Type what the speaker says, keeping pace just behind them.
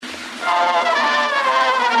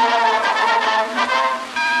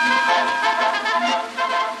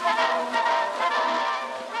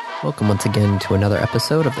Welcome once again to another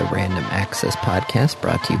episode of the Random Access Podcast,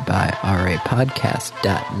 brought to you by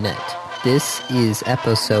rapodcast.net. This is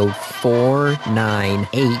episode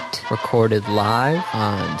 498, recorded live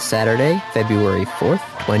on Saturday, February 4th,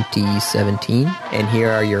 2017. And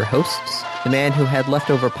here are your hosts, the man who had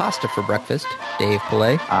leftover pasta for breakfast, Dave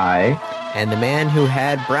Pillay. Hi. And the man who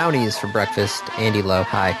had brownies for breakfast, Andy Lowe.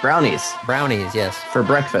 Hi. Brownies. Brownies, yes. For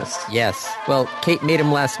breakfast. Yes. Well, Kate made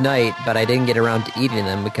them last night, but I didn't get around to eating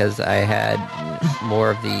them because I had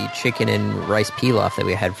more of the chicken and rice pilaf that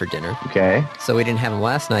we had for dinner. Okay. So we didn't have them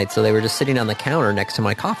last night, so they were just sitting on the counter next to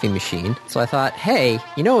my coffee machine. So I thought, hey,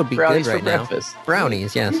 you know what would be Brownies good right for now? breakfast.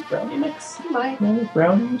 Brownies, yes. Brownie mix.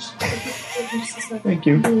 Brownies. Thank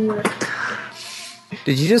you.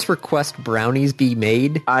 Did you just request brownies be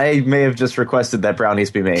made? I may have just requested that brownies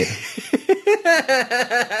be made.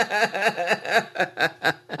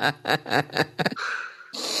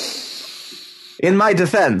 In my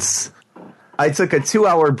defense, I took a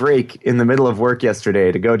 2-hour break in the middle of work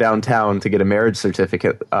yesterday to go downtown to get a marriage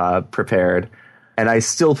certificate prepared, and I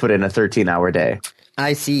still put in a 13-hour day.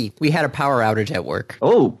 I see. We had a power outage at work.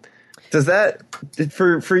 Oh, does that,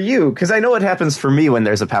 for you, because I know what happens for me when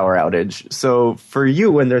there's a power outage. So for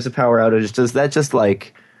you, when there's a power outage, does that just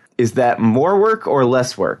is that more work or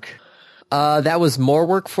less work? That was more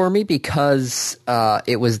work for me because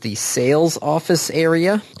it was the sales office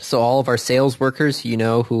area. So all of our sales workers,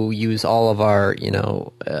 who use all of our,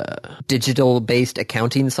 digital-based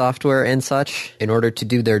accounting software and such in order to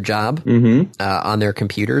do their job on their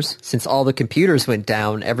computers. Since all the computers went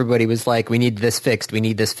down, everybody was like, we need this fixed, we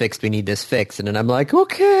need this fixed, we need this fixed. And then I'm like,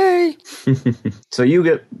 okay. So you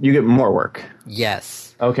get more work.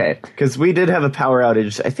 Yes. Okay, because we did have a power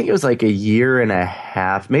outage. I think it was like a year and a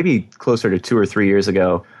half, maybe closer to 2 or 3 years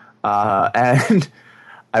ago. And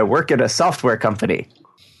I work at a software company.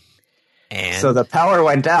 And so the power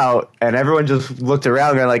went out, and everyone just looked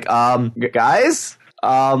around and they're like, guys,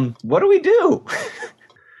 what do we do?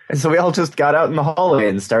 And so we all just got out in the hallway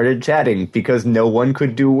and started chatting because no one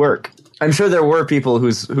could do work. I'm sure there were people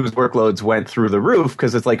whose workloads went through the roof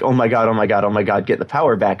because it's like, oh my God, get the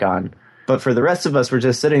power back on. But for the rest of us, we're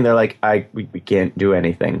just sitting there like, we can't do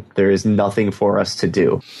anything. There is nothing for us to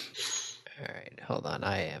do. All right, hold on.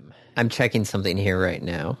 I'm checking something here right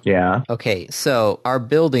now. Yeah. Okay, so our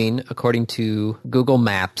building, according to Google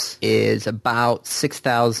Maps, is about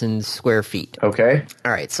 6,000 square feet. Okay.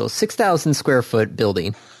 All right, so 6,000 square foot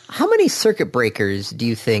building. How many circuit breakers do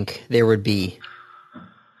you think there would be?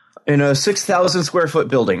 In a 6,000 square foot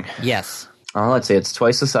building? Yes. Let's say it's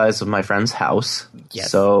twice the size of my friend's house.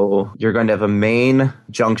 Yes. So you're going to have a main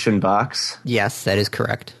junction box. Yes, that is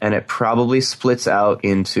correct. And it probably splits out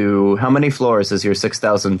into, how many floors is your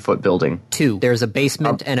 6,000 foot building? 2. There's a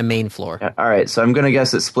basement and a main floor. All right, so I'm going to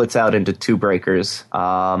guess it splits out into 2 breakers.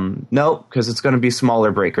 No, because it's going to be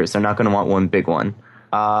smaller breakers. They're not going to want one big one.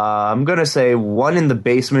 I'm going to say 1 in the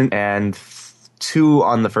basement and 2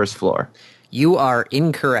 on the first floor. You are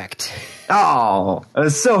incorrect. Oh, I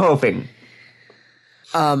was so hoping.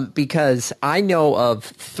 Because I know of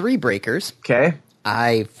 3 breakers. Okay.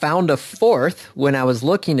 I found a 4th when I was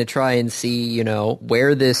looking to try and see,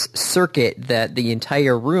 where this circuit that the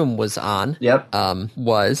entire room was on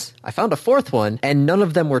was. I found a 4th one, and none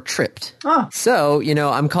of them were tripped. Oh. So,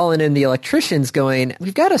 I'm calling in the electricians going,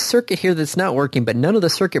 we've got a circuit here that's not working, but none of the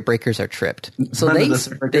circuit breakers are tripped. So none of the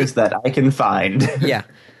circuit breakers that I can find. Yeah.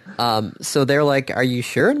 So they're like, are you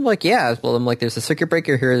sure? And I'm like, yeah. Well, I'm like, there's a circuit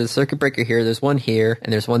breaker here, there's a circuit breaker here, there's one here,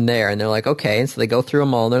 and there's one there. And they're like, okay. And so they go through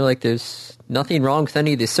them all, and they're like, there's nothing wrong with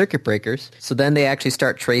any of these circuit breakers. So then they actually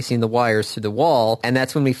start tracing the wires through the wall, and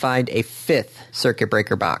that's when we find a 5th circuit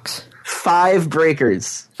breaker box. 5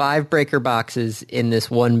 breakers. 5 breaker boxes in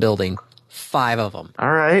this one building. 5 of them.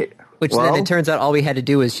 All right. Which then it turns out all we had to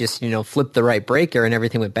do is just, flip the right breaker, and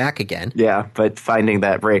everything went back again. Yeah, but finding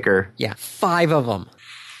that breaker. Yeah, 5 of them.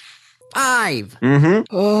 5! Mm-hmm.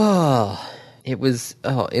 Oh, it was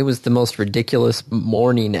the most ridiculous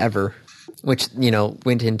morning ever, which,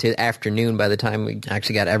 went into afternoon by the time we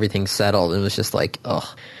actually got everything settled. It was just like,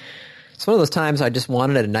 It's one of those times I just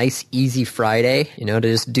wanted a nice, easy Friday, to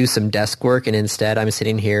just do some desk work, and instead I'm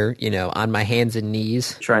sitting here, on my hands and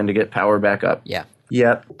knees. Trying to get power back up. Yeah.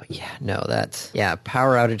 Yep. But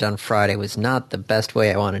power outage on Friday was not the best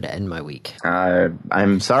way I wanted to end my week.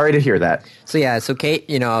 I'm sorry to hear that. So Kate,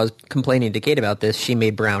 I was complaining to Kate about this. She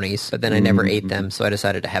made brownies, but then I never ate them, so I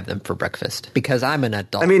decided to have them for breakfast because I'm an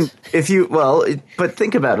adult. I mean, but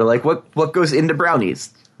think about it. Like, what goes into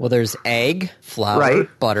brownies? Well, there's egg, flour,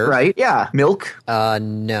 right, butter. Right, yeah. Milk?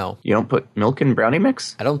 No. You don't put milk in brownie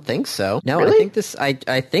mix? I don't think so. No, really?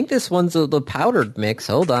 I think this one's the powdered mix.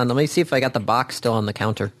 Hold on, let me see if I got the box still on the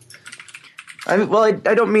counter. I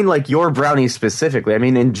don't mean like your brownies specifically. I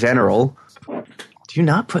mean in general. Do you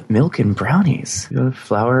not put milk in brownies?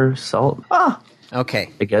 Flour, salt. Okay.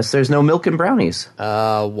 I guess there's no milk in brownies.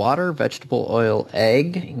 Water, vegetable oil,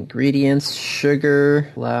 egg, ingredients,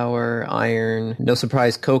 sugar, flour, iron, no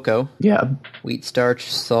surprise, cocoa. Yeah. Wheat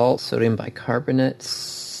starch, salt, sodium bicarbonate,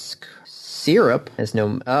 syrup has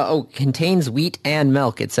no... contains wheat and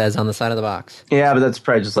milk, it says on the side of the box. Yeah, but that's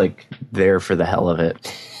probably just like there for the hell of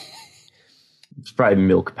it. It's probably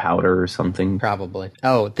milk powder or something. Probably.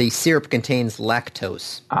 Oh, the syrup contains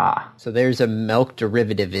lactose. So there's a milk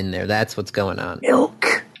derivative in there. That's what's going on.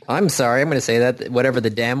 Milk. I'm sorry. I'm going to say that. Whatever the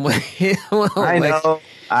damn way. I know.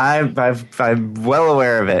 I'm well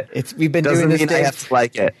aware of it. We've been doesn't doing this, mean Dave. I have to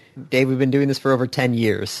like it. Dave, we've been doing this for over 10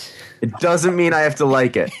 years. It doesn't mean I have to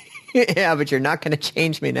like it. Yeah, but you're not going to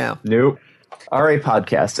change me now. Nope. RA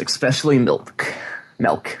podcast, especially milk.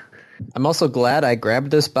 I'm also glad I grabbed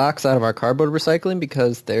this box out of our cardboard recycling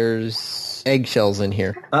because there's eggshells in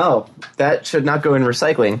here. Oh, that should not go in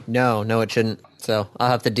recycling. No, it shouldn't. So I'll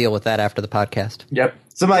have to deal with that after the podcast. Yep.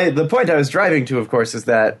 So the point I was driving to, of course, is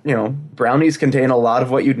that, brownies contain a lot of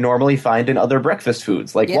what you'd normally find in other breakfast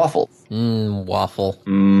foods, like waffles. Waffle.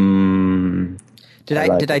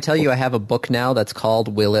 Did I tell you I have a book now that's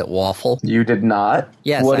called Will It Waffle? You did not?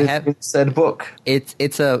 Yes, what I is have. Said book?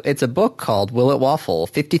 It's a book called Will It Waffle?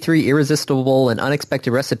 53 Irresistible and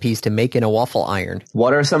Unexpected Recipes to Make in a Waffle Iron.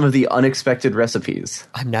 What are some of the unexpected recipes?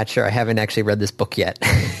 I'm not sure. I haven't actually read this book yet.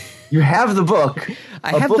 You have the book.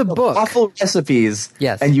 I have the book. Waffle recipes.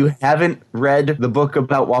 Yes. And you haven't read the book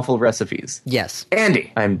about waffle recipes. Yes.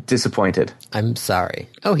 Andy, I'm disappointed. I'm sorry.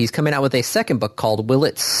 Oh, he's coming out with a second book called Will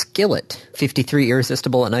It Skillet? 53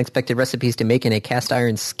 Irresistible and Unexpected Recipes to Make in a Cast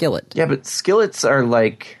Iron Skillet. Yeah, but skillets are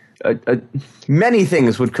like... many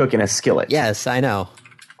things would cook in a skillet. Yes, I know.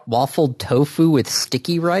 Waffled tofu with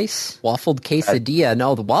sticky rice? Waffled quesadilla.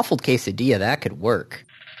 No, the waffled quesadilla, that could work.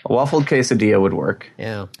 A waffled quesadilla would work.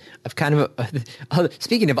 Yeah. I've kind of...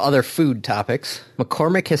 speaking of other food topics,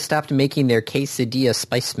 McCormick has stopped making their quesadilla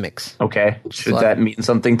spice mix. Okay. Should that mean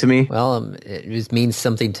something to me? Well, it means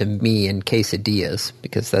something to me in quesadillas,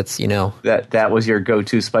 because that's, That was your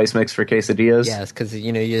go-to spice mix for quesadillas? Yes, because,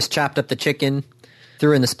 you just chopped up the chicken,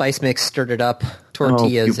 threw in the spice mix, stirred it up,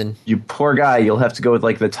 tortillas, and... You poor guy, you'll have to go with,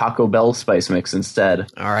 the Taco Bell spice mix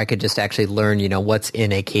instead. Or I could just actually learn, what's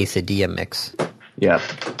in a quesadilla mix. Yeah.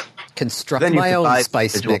 Construct my own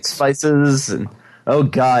spice mix. Spices and oh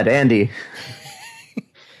god, Andy.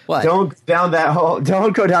 What? Don't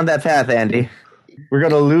go down that path, Andy. We're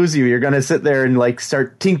gonna lose you. You're gonna sit there and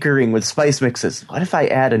start tinkering with spice mixes. What if I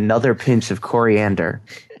add another pinch of coriander?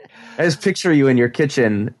 I just picture you in your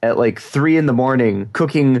kitchen at 3 a.m.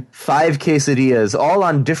 cooking 5 quesadillas, all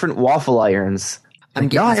on different waffle irons. I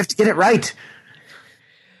have to get it right.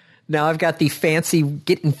 Now I've got the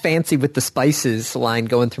getting fancy with the spices line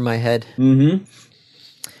going through my head. Mm-hmm.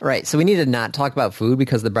 Right, so we need to not talk about food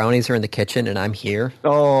because the brownies are in the kitchen and I'm here.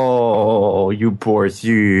 Oh, you poor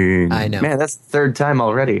thing. I know. Man, that's the 3rd time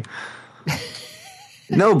already.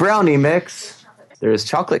 No brownie mix. There is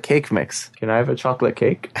chocolate cake mix. Can I have a chocolate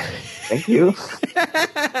cake? Thank you.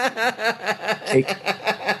 Cake.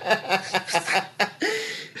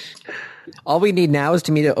 All we need now is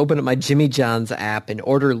me to open up my Jimmy John's app and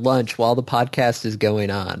order lunch while the podcast is going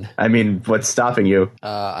on. I mean, what's stopping you?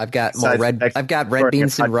 I've got red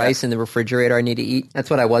beans and rice in the refrigerator I need to eat. That's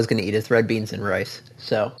what I was going to eat, is red beans and rice.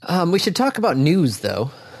 So, we should talk about news, though,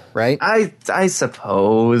 right? I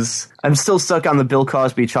suppose. I'm still stuck on the Bill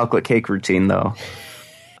Cosby chocolate cake routine, though.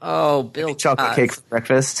 Oh, Bill chocolate cake for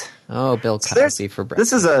breakfast. Oh, Bill Cosby for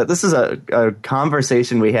breakfast. This is a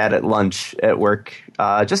conversation we had at lunch at work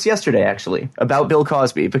just yesterday, actually, about Bill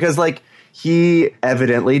Cosby, because he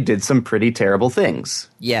evidently did some pretty terrible things.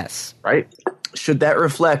 Yes. Right? Should that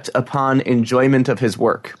reflect upon enjoyment of his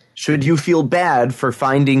work? Should you feel bad for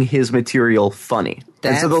finding his material funny?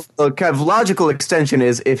 And so the kind of logical extension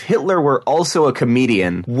is, if Hitler were also a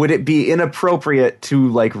comedian, would it be inappropriate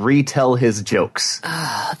to retell his jokes?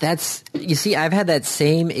 You see, I've had that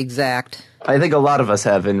same exact... I think a lot of us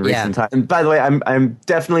have in recent times. And by the way, I'm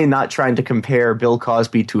definitely not trying to compare Bill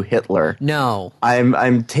Cosby to Hitler. No.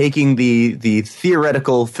 I'm taking the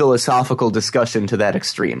theoretical, philosophical discussion to that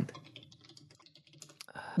extreme.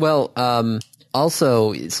 Well,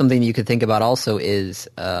 Also, something you could think about also is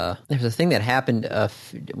there's a thing that happened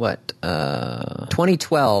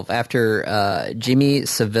 2012 after Jimmy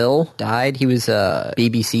Savile died. He was a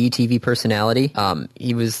BBC TV personality.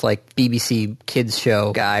 He was like BBC kids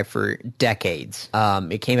show guy for decades.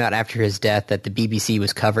 It came out after his death that the BBC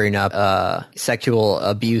was covering up sexual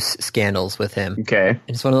abuse scandals with him. Okay. And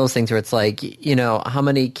it's one of those things where it's like, how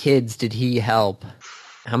many kids did he help?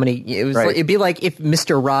 How many? It was. Right. It'd be like if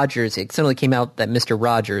Mr. Rogers. It suddenly came out that Mr.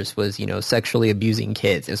 Rogers was, sexually abusing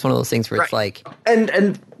kids. It's one of those things where it's like,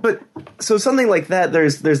 but so something like that.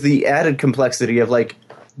 There's the added complexity of like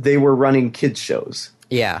they were running kids shows.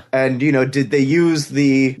 yeah, And did they use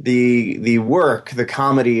the work, the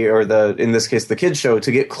comedy, or in this case the kids show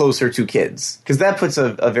to get closer to kids? Because that puts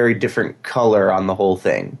a very different color on the whole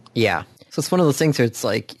thing. yeah. So it's one of those things where it's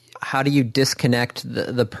like, how do you disconnect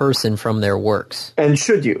the person from their works? And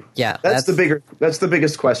should you? Yeah, that's the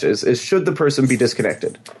biggest question: is should the person be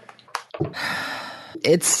disconnected?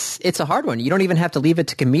 It's a hard one. You don't even have to leave it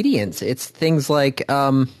to comedians. It's things like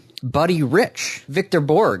Buddy Rich, Victor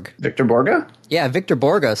Borg. Victor Borga? Yeah, Victor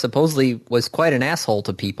Borga supposedly was quite an asshole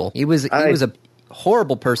to people. He was a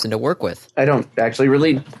horrible person to work with. I don't actually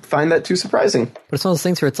really find that too surprising. But it's one of those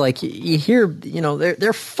things where it's like you hear,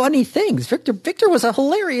 they're funny things. Victor was a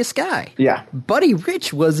hilarious guy. Yeah. Buddy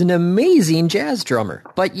Rich was an amazing jazz drummer.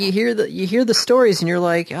 But you hear the stories and you're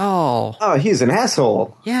like, oh, he's an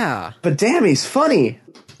asshole. yeah. But damn, he's funny.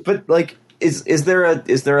 But like, is there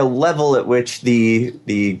a level at which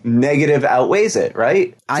the negative outweighs it?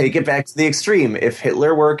 Right. Take it back to the extreme. If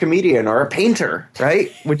Hitler were a comedian or a painter,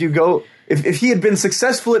 right? Would you go? If he had been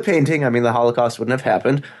successful at painting, I mean, the Holocaust wouldn't have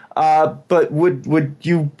happened. But would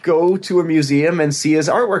you go to a museum and see his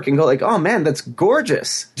artwork and go like, oh man, that's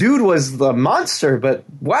gorgeous. Dude was the monster, but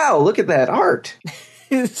wow, look at that art.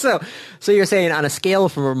 So you're saying on a scale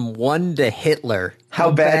from 1 to Hitler,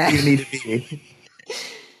 How bad do you need to be?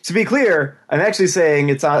 To be clear, I'm actually saying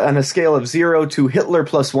it's on a scale of 0 to Hitler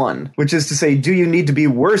plus 1, which is to say, do you need to be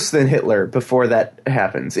worse than Hitler before that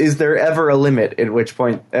happens? Is there ever a limit at which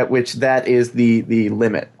that is the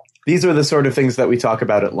limit? These are the sort of things that we talk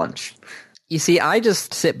about at lunch. You see, I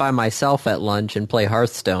just sit by myself at lunch and play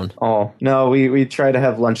Hearthstone. Oh, no, we try to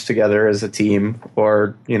have lunch together as a team,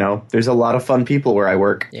 or, there's a lot of fun people where I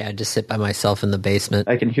work. Yeah, I just sit by myself in the basement.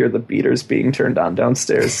 I can hear the beaters being turned on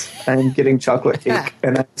downstairs. I'm getting chocolate cake,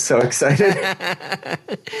 and I'm so excited.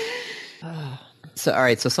 So, all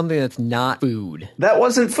right, so something that's not food. That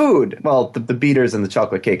wasn't food. Well, the beaters and the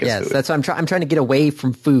chocolate cake is Yes, food. that's what I'm trying to get away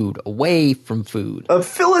from food. Away from food. A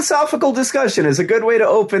philosophical discussion is a good way to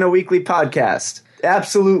open a weekly podcast.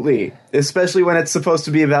 Absolutely. Especially when it's supposed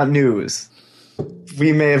to be about news.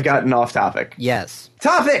 We may have gotten off topic. Yes.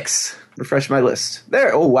 Topics! Refresh my list.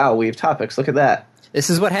 There. Oh, wow, we have topics. Look at that. This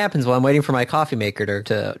is what happens while I'm waiting for my coffee maker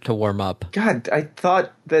to warm up. God, I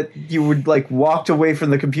thought that you would, walked away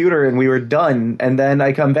from the computer and we were done, and then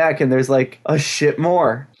I come back and there's, a shit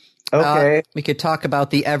more. Okay. We could talk about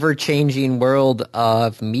the ever-changing world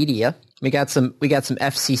of media. We got some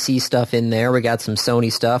FCC stuff in there. We got some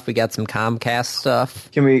Sony stuff. We got some Comcast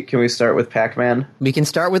stuff. Can we start with Pac-Man? We can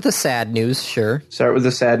start with the sad news, sure. Start with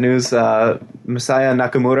the sad news. Masaya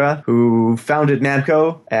Nakamura, who founded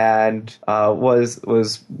Namco and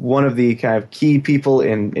was one of the kind of key people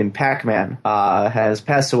in Pac-Man, has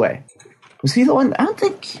passed away. Was he the one? I don't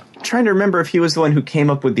think. I'm trying to remember if he was the one who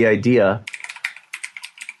came up with the idea.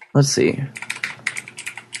 Let's see.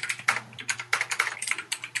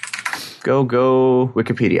 Go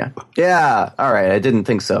Wikipedia. Yeah, all right, I didn't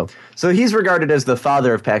think so. So he's regarded as the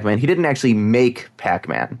father of Pac-Man. He didn't actually make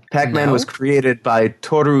Pac-Man. Pac-Man was created by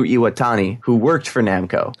Toru Iwatani, who worked for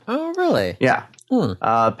Namco. Oh, really? Yeah.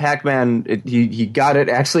 Pac-Man, he got it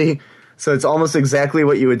actually. So it's almost exactly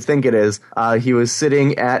what you would think it is. He was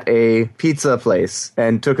sitting at a pizza place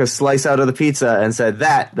and took a slice out of the pizza and said,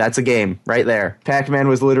 that's a game right there. Pac-Man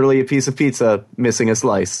was literally a piece of pizza missing a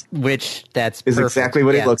slice. Which, that's is perfect. exactly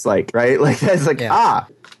what it looks like, right? That's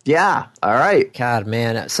yeah, all right. God,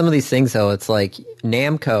 man, some of these things, though, it's like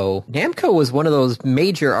Namco was one of those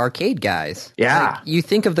major arcade guys. Yeah. You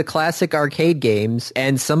think of the classic arcade games,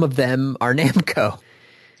 and some of them are Namco.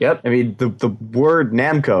 Yep. I mean, the word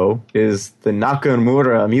Namco is the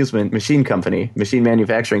Nakamura Amusement Machine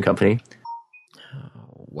Manufacturing Company.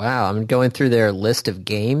 Wow, I'm going through their list of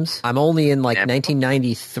games. I'm only in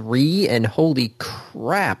 1993, and holy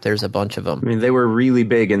crap, there's a bunch of them. I mean, they were really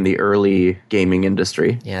big in the early gaming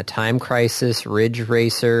industry. Yeah, Time Crisis, Ridge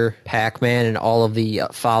Racer, Pac-Man, and all of the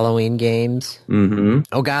following games. Mm-hmm.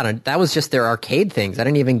 Oh god, that was just their arcade things. I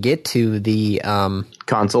didn't even get to the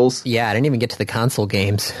consoles. Yeah, I didn't even get to the console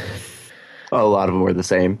games. Oh, a lot of them were the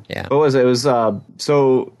same. Yeah. What was it? It was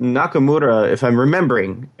so Nakamura, if I'm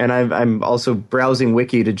remembering, and I'm also browsing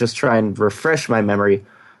Wiki to just try and refresh my memory.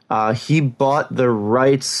 He bought the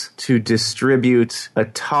rights to distribute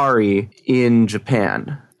Atari in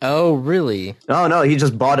Japan. Oh, really? Oh, no, he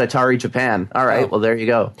just bought Atari Japan. All right, well, there you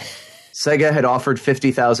go. Sega had offered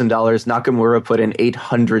 $50,000. Nakamura put in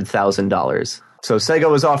 $800,000. So Sega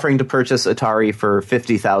was offering to purchase Atari for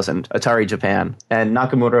 $50,000, Atari Japan. And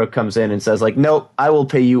Nakamura comes in and says, like, nope, I will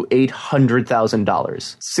pay you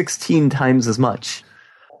 $800,000. 16 times as much.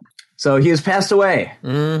 So he has passed away.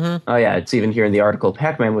 Mm-hmm. Oh, yeah, it's even here in the article.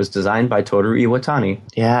 Pac-Man was designed by Toru Iwatani.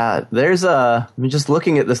 Yeah, there's I mean, just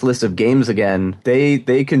looking at this list of games again,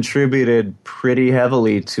 they contributed pretty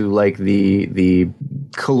heavily to, like, the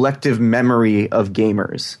collective memory of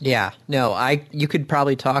gamers. Yeah. No, you could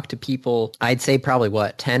probably talk to people, I'd say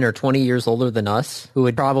probably, 10 or 20 years older than us, who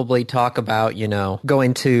would probably talk about,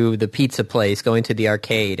 going to the pizza place, going to the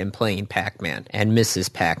arcade and playing Pac-Man and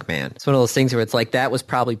Mrs. Pac-Man. It's one of those things where it's like, that was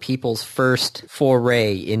probably people's first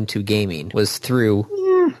foray into gaming, was through...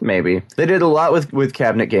 Maybe. They did a lot with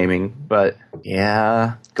cabinet gaming, but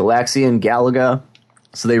yeah, Galaxy and Galaga.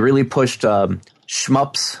 So they really pushed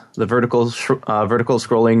shmups, the vertical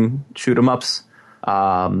scrolling shoot 'em ups.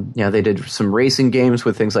 They did some racing games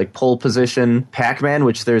with things like Pole Position, Pac-Man,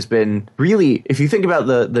 which there's been really, if you think about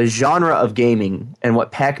the genre of gaming and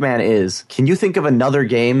what Pac-Man is, can you think of another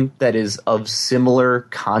game that is of similar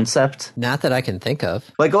concept? Not that I can think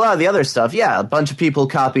of. Like a lot of the other stuff, yeah, a bunch of people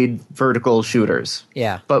copied vertical shooters.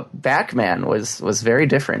 Yeah. But Pac-Man was very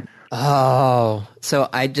different. Oh, so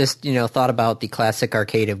I just, thought about the classic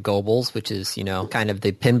arcade of Goebbels, which is, kind of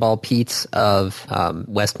the pinball Pete's of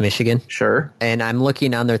West Michigan. Sure. And I'm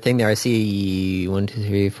looking on their thing there. I see 1, 2,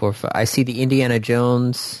 3, 4, 5. I see the Indiana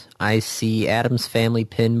Jones. I see Addams Family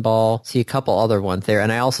Pinball. See a couple other ones there. And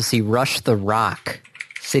I also see Rush the Rock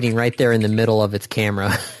sitting right there in the middle of its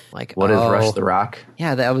camera. Like, what is Rush the Rock?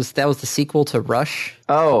 Yeah, that was the sequel to Rush.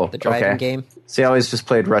 Oh, the driving game. See, I always just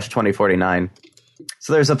played Rush 2049.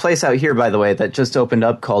 So there's a place out here, by the way, that just opened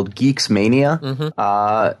up called Geeks Mania. Mm-hmm.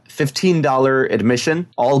 $15 admission,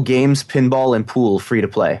 all games, pinball, and pool free to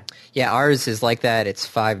play. Yeah, ours is like that. It's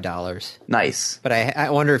 $5. Nice. But I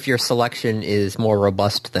wonder if your selection is more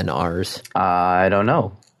robust than ours. I don't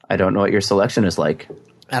know. I don't know what your selection is like.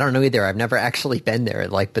 I don't know either. I've never actually been there.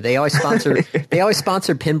 But they always sponsor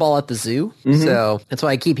pinball at the zoo. Mm-hmm. So that's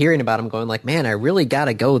why I keep hearing about them, going like, man, I really got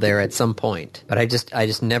to go there at some point. But I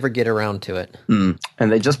just never get around to it. Mm. And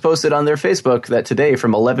they just posted on their Facebook that today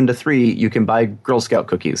from 11 to 3 you can buy Girl Scout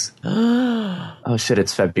cookies. Oh shit,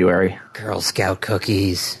 it's February. Girl Scout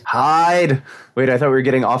cookies. Hide. Wait, I thought we were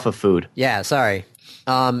getting off of food. Yeah, sorry.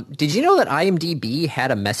 Did you know that IMDb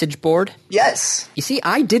had a message board? Yes. You see,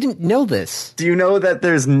 I didn't know this. Do you know that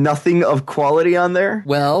there's nothing of quality on there?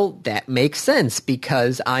 Well, that makes sense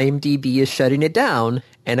because IMDb is shutting it down.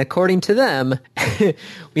 And according to them,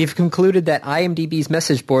 we've concluded that IMDb's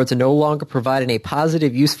message boards are no longer providing a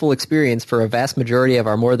positive, useful experience for a vast majority of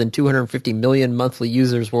our more than 250 million monthly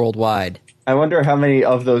users worldwide. I wonder how many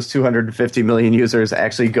of those 250 million users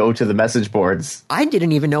actually go to the message boards. I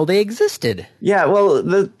didn't even know they existed. Yeah, well,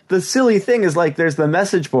 the silly thing is, like, there's the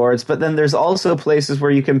message boards, but then there's also places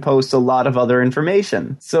where you can post a lot of other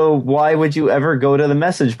information. So why would you ever go to the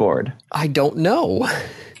message board? I don't know.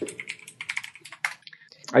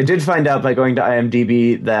 I did find out by going to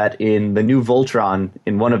IMDb that in the new Voltron,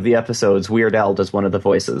 in one of the episodes, Weird Al does one of the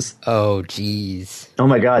voices. Oh, jeez. Oh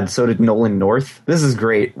my god, so did Nolan North. This is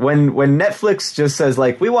great. When Netflix just says,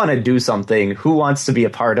 like, we want to do something, who wants to be a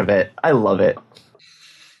part of it? I love it.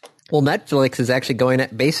 Well, Netflix is actually going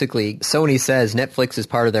at, basically, Sony says Netflix is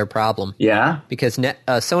part of their problem. Yeah? Because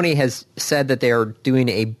Sony has said that they are doing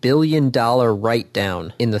 $1 billion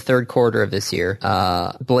write-down in the third quarter of this year,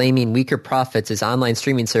 blaming weaker profits as online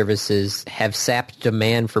streaming services have sapped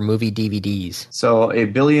demand for movie DVDs. So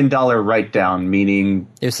 $1 billion write-down, meaning...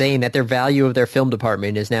 They're saying that their value of their film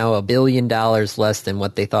department is now $1 billion less than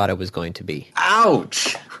what they thought it was going to be.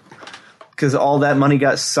 Ouch! Because all that money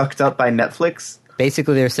got sucked up by Netflix?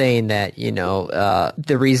 Basically, they're saying that,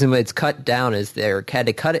 the reason it's cut down is they had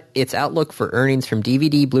to cut its outlook for earnings from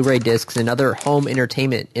DVD, Blu-ray discs, and other home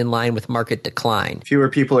entertainment in line with market decline. Fewer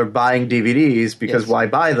people are buying DVDs because why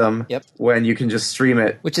buy them when you can just stream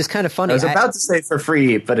it? Which is kind of funny. I was about to say for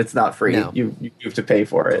free, but it's not free. No. You have to pay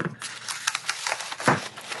for it.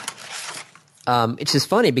 It's just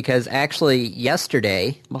funny because actually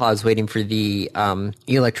yesterday, while I was waiting for the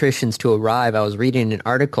electricians to arrive, I was reading an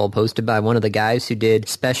article posted by one of the guys who did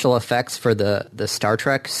special effects for the Star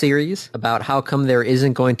Trek series about how come there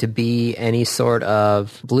isn't going to be any sort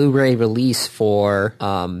of Blu-ray release for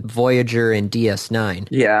Voyager and DS9.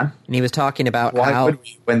 Yeah. And he was talking about Why how... would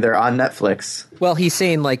we when they're on Netflix? Well, he's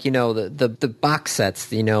saying, like, you know, the box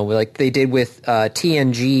sets, you know, like they did with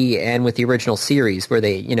TNG and with the original series where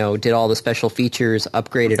they, you know, did all the special features,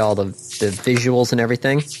 upgraded all the visuals and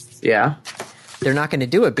everything. Yeah. They're not going to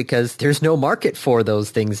do it because there's no market for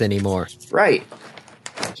those things anymore. Right.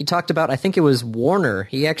 He talked about, I think it was Warner.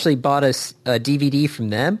 He actually bought a DVD from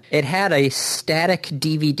them. It had a static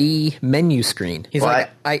DVD menu screen. He's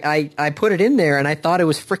What? like, I put it in there and I thought it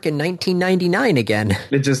was frickin' $19.99 again.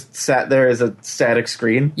 It just sat there as a static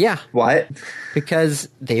screen? Yeah. What? Because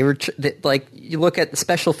they were, like, you look at the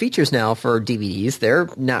special features now for DVDs, they're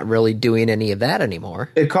not really doing any of that anymore.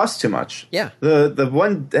 It costs too much. Yeah. The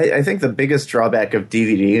one, I think the biggest drawback of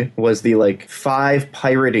DVD was the, like, 5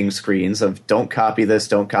 pirating screens of don't copy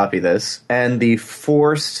this, and the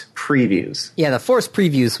forced previews. Yeah, the forced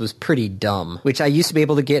previews was pretty dumb, which I used to be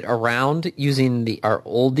able to get around using our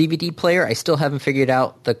old DVD player. I still haven't figured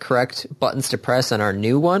out the correct buttons to press on our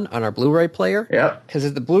new one, on our Blu-ray player. Yep.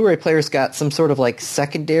 Because the Blu-ray player's got some sort of like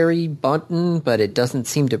secondary button, but it doesn't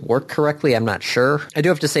seem to work correctly. I'm not sure. I do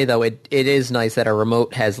have to say, though, it is nice that our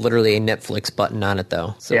remote has literally a Netflix button on it,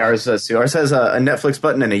 though. So Yeah, ours does too. Ours has a Netflix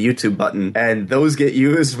button and a YouTube button, and those get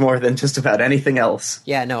used more than just about anything else.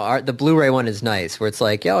 Yeah, no, the Blu-ray one is nice, where it's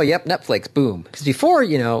like, oh, yep, Netflix, boom. Because before,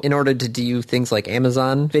 you know, in order to do things like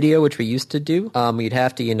Amazon Video, which we used to do, you'd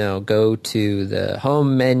have to, you know, go to the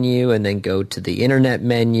home menu and then go to the internet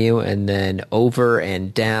menu and then over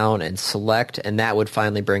and down and select, and that would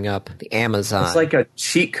finally bring up the Amazon. It's like a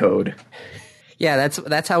cheat code. Yeah,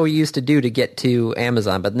 that's how we used to do to get to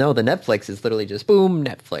Amazon. But no, the Netflix is literally just boom,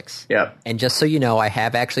 Netflix. Yep. And just so you know, I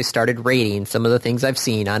have actually started rating some of the things I've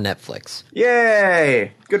seen on Netflix.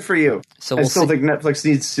 Yay! Good for you. So I we'll still see. think Netflix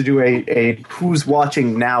needs to do a who's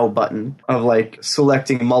watching now button of like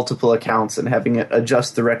selecting multiple accounts and having it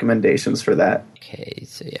adjust the recommendations for that. Okay,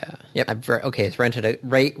 so yeah. Yep, it's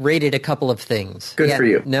rated a couple of things. Good Yeah, for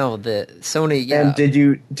you. No, the Sony, yeah, And did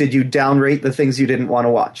you downrate the things you didn't want to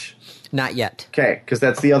watch? not yet. Okay, because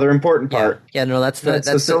that's the other important part. Yeah, no, that's the...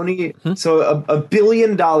 So Sony, so $1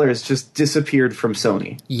 billion just disappeared from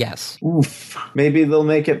Sony. Yes. Oof. Maybe they'll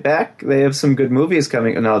make it back. They have some good movies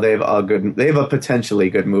coming. No, they have a potentially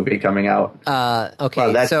good movie coming out. Okay,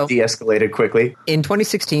 Wow, that so de-escalated quickly. in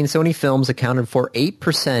 2016, Sony Films accounted for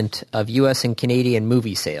 8% of U.S. and Canadian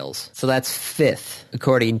movie sales. So that's 5th,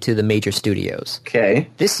 according to the major studios. Okay.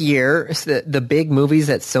 This year, the big movies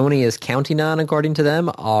that Sony is counting on, according to them,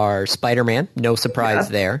 are Spider-Man, no surprise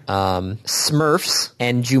there, Smurfs,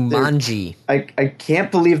 and Jumanji. I can't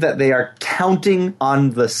believe that they are counting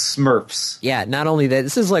on the Smurfs. Yeah, not only that,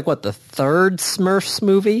 this is like, what, the 3rd Smurfs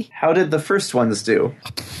movie? How did the first ones do?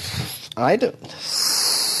 I don't...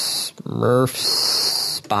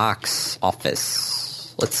 Smurfs box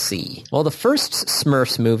office. Let's see. Well, the first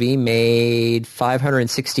Smurfs movie made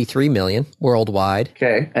 $563 million worldwide.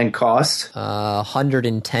 Okay. And cost?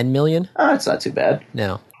 $110 million? Oh, it's not too bad.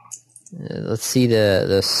 No. Let's see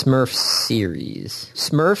the Smurfs series.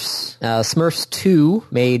 Smurfs 2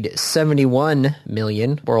 made $71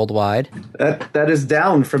 million worldwide. That is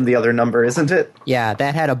down from the other number, isn't it? Yeah,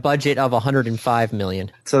 that had a budget of $105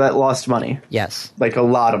 million. So that lost money. Yes. Like a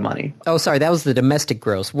lot of money. Oh, sorry, that was the domestic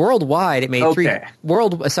gross. Worldwide, it made Okay.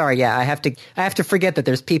 I have to forget that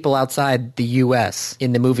there's people outside the U.S.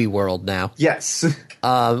 in the movie world now. Yes.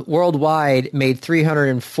 Worldwide made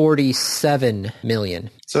 $347 million.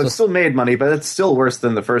 So it still made money, but it's still worse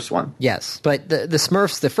than the first one. Yes, but the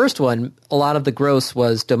Smurfs, the first one, a lot of the gross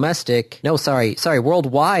was domestic. No, sorry,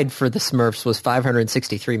 worldwide for the Smurfs was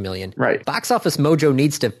 $563 million. Right. Box Office Mojo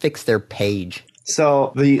needs to fix their page.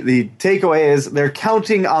 So the takeaway is they're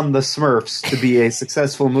counting on the Smurfs to be a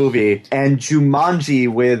successful movie, and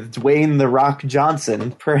Jumanji with Dwayne "The Rock"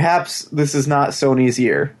 Johnson. Perhaps this is not Sony's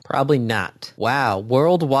year. Probably not. Wow,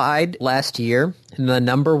 worldwide last year, the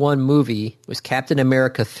number one movie was Captain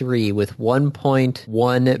America 3 with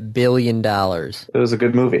 $1.1 billion. It was a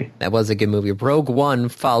good movie. That was a good movie. Rogue One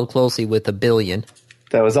followed closely with $1 billion.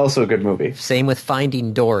 That was also a good movie. Same with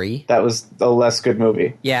Finding Dory. That was a less good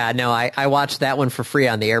movie. Yeah, no, I watched that one for free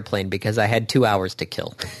on the airplane because I had 2 hours to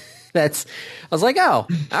kill. I was like, oh,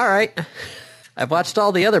 all right. I've watched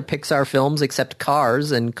all the other Pixar films except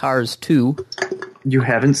Cars and Cars 2. You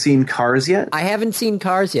haven't seen Cars yet? I haven't seen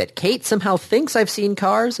Cars yet. Kate somehow thinks I've seen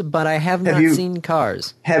Cars, but I have not seen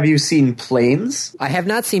Cars. Have you seen Planes? I have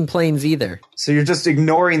not seen Planes either. So you're just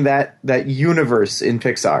ignoring that universe in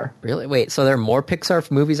Pixar. Really? Wait, so there are more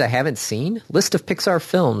Pixar movies I haven't seen? List of Pixar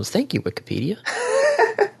films. Thank you, Wikipedia.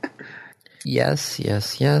 Yes.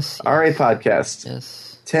 RA Podcast.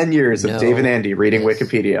 Yes. 10 years of Dave and Andy reading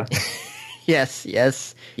Wikipedia. Yes,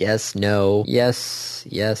 no, yes.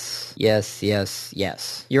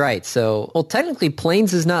 You're right. So, well, technically,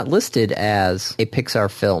 Planes is not listed as a Pixar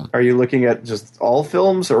film. Are you looking at just all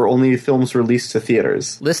films or only films released to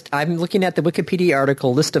theaters? I'm looking at the Wikipedia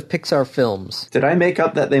article, list of Pixar films. Did I make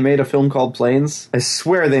up that they made a film called Planes? I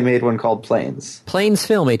swear they made one called Planes. Planes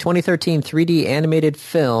Film, a 2013 3D animated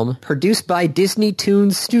film produced by Disney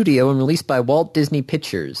Toons Studio and released by Walt Disney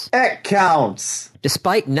Pictures. It counts!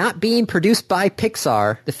 Despite not being produced by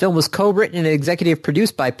Pixar, the film was co-written and executive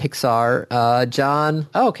produced by Pixar. John.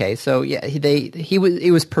 Oh, okay, so yeah,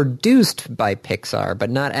 it was produced by Pixar,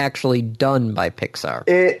 but not actually done by Pixar.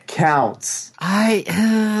 It counts.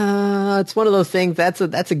 It's one of those things. That's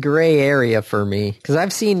a gray area for me because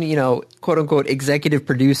I've seen quote unquote executive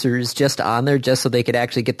producers just on there just so they could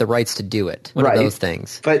actually get the rights to do it. One of those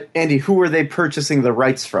things. But Andy, who are they purchasing the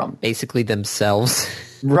rights from? Basically themselves.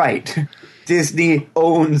 Right. Disney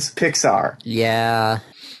owns Pixar. Yeah.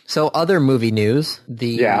 So other movie news,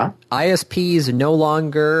 the ISPs no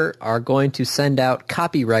longer are going to send out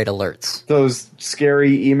copyright alerts. Those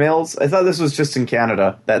scary emails? I thought this was just in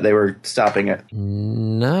Canada that they were stopping it.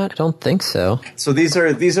 I don't think so. So these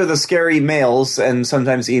are the scary mails and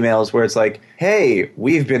sometimes emails where it's like, hey,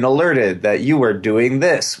 we've been alerted that you are doing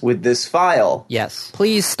this with this file. Yes.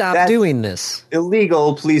 Please stop doing this.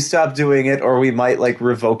 Illegal, please stop doing it or we might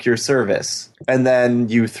revoke your service. And then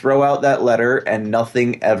you throw out that letter and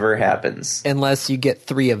nothing ever happens. Unless you get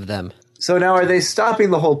 3 of them. So now are they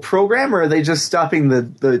stopping the whole program or are they just stopping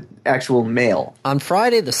the actual mail? On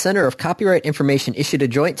Friday, the Center of Copyright Information issued a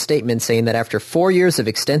joint statement saying that after 4 years of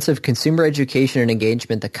extensive consumer education and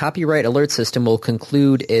engagement, the copyright alert system will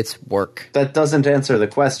conclude its work. That doesn't answer the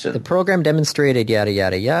question. The program demonstrated yada,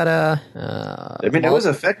 yada, yada. It was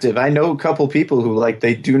effective. I know a couple people who,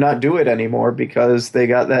 they do not do it anymore because they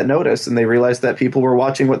got that notice and they realized that people were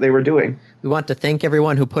watching what they were doing. We want to thank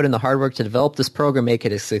everyone who put in the hard work to develop this program, make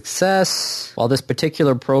it a success. While this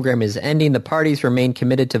particular program is ending, the parties remain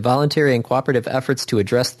committed to voluntary and cooperative efforts to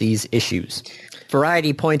address these issues.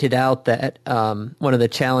 Variety pointed out that one of the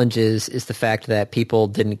challenges is the fact that people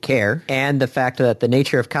didn't care, and the fact that the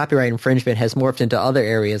nature of copyright infringement has morphed into other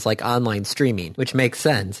areas like online streaming, which makes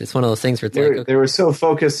sense. It's one of those things where it's they were so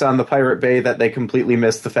focused on the Pirate Bay that they completely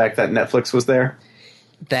missed the fact that Netflix was there.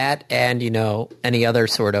 That and, any other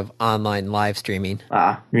sort of online live streaming.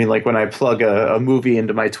 You mean when I plug a movie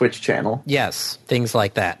into my Twitch channel? Yes, things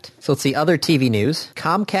like that. So let's see, other TV news.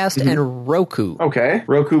 Comcast and Roku. Okay.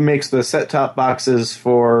 Roku makes the set-top boxes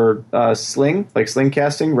for Sling, Sling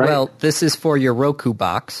casting, right? Well, this is for your Roku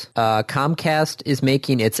box. Comcast is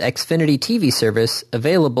making its Xfinity TV service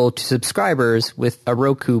available to subscribers with a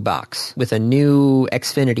Roku box, with a new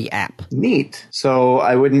Xfinity app. Neat. So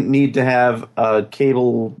I wouldn't need to have a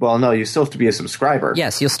cable. Well, no, you still have to be a subscriber.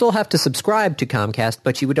 Yes, you'll still have to subscribe to Comcast,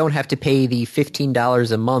 but you don't have to pay the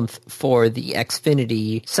 $15 a month for the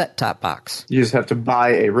Xfinity set-top box. You just have to buy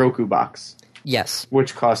a Roku box. Yes.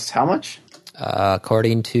 Which costs how much?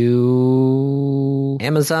 According to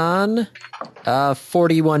Amazon,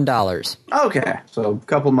 $41. Okay, so a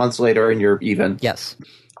couple months later and you're even. Yes.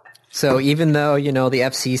 So even though, the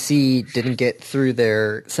FCC didn't get through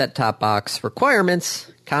their set-top box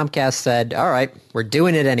requirements, Comcast said, all right, we're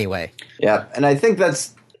doing it anyway. Yeah, and I think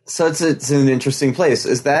it's an interesting place.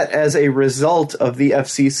 Is that as a result of the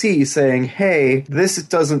FCC saying, hey, this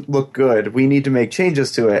doesn't look good, we need to make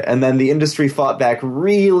changes to it, and then the industry fought back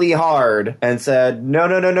really hard and said, no,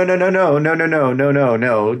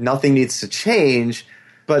 nothing needs to change.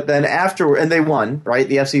 But then and they won, right?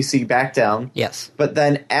 The FCC backed down. Yes. But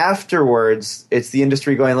then afterwards, it's the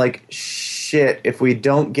industry going shit, if we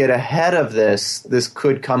don't get ahead of this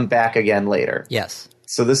could come back again later. Yes.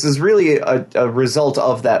 So this is really a result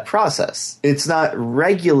of that process. It's not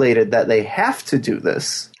regulated that they have to do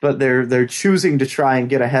this, but they're choosing to try and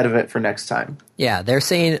get ahead of it for next time. Yeah, they're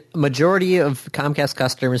saying majority of Comcast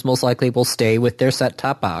customers most likely will stay with their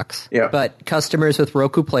set-top box. Yeah. But customers with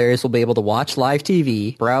Roku players will be able to watch live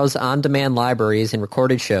TV, browse on-demand libraries and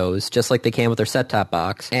recorded shows, just like they can with their set-top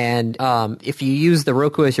box. And if you use the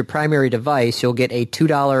Roku as your primary device, you'll get a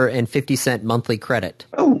 $2.50 monthly credit.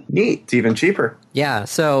 Oh, Neat. It's even cheaper. Yeah,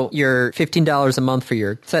 so your $15 a month for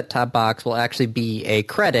your set-top box will actually be a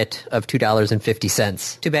credit of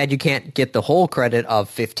 $2.50. Too bad you can't get the whole credit of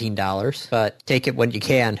 $15, but take it when you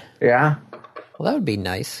can. Yeah. Well, that would be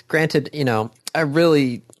nice. Granted, I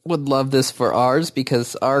really would love this for ours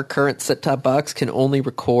because our current set-top box can only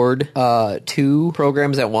record 2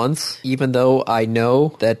 programs at once, even though I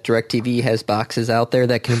know that DirecTV has boxes out there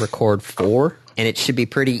that can record 4. And it should be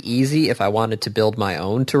pretty easy if I wanted to build my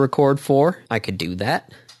own to record 4. I could do that.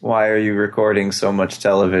 Why are you recording so much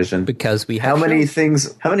television? Because we have How many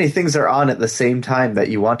things are on at the same time that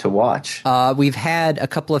you want to watch? We've had a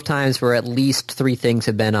couple of times where at least 3 things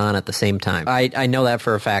have been on at the same time. I know that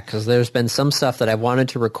for a fact because there's been some stuff that I wanted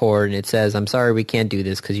to record and it says, I'm sorry we can't do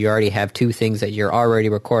this because you already have 2 things that you're already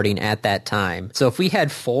recording at that time. So if we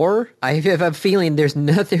had 4, I have a feeling there's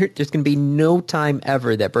going to be no time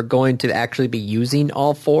ever that we're going to actually be using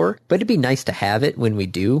all 4. But it'd be nice to have it when we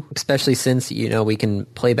do, especially since, we can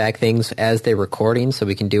play back things as they're recording so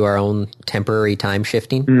we can do our own temporary time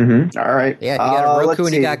shifting. Mm-hmm. All right. Yeah, you got a Roku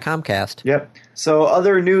and you got Comcast. Yep. So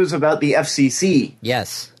other news about the FCC.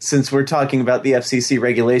 Yes. Since we're talking about the FCC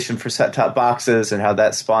regulation for set-top boxes and how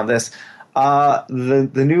that spawned this, the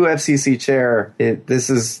new FCC chair, this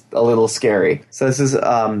is a little scary. So this is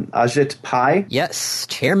Ajit Pai. Yes,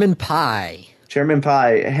 Chairman Pai. Chairman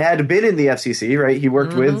Pai had been in the FCC, right? He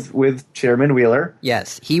worked with Chairman Wheeler.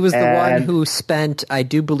 Yes, he was the one who spent, I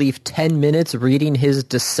do believe, 10 minutes reading his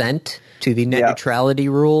dissent to the net neutrality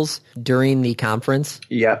rules during the conference.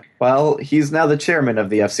 Yep. Well, he's now the chairman of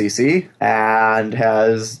the FCC and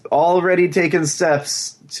has already taken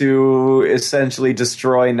steps to essentially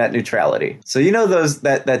destroy net neutrality. So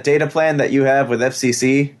that data plan that you have with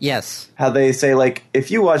FCC? Yes. How they say,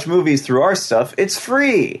 if you watch movies through our stuff, it's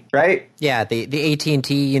free, right? Yeah, the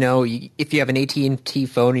AT&T, if you have an AT&T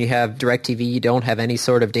phone, you have DirecTV, you don't have any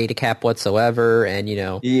sort of data cap whatsoever, and,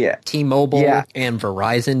 T-Mobile and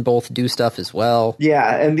Verizon both do stuff as well.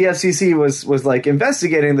 Yeah, and the FCC was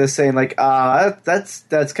investigating this, saying,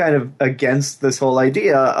 that's kind of against this whole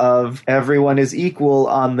idea of everyone is equal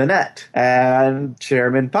on the net. And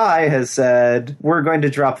Chairman Pai has said, we're going to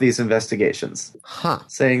drop these investigations.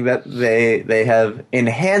 Saying that they have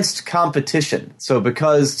enhanced competition. So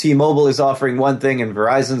because T-Mobile is offering one thing and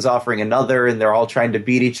Verizon's offering another, and they're all trying to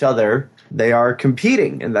beat each other, they are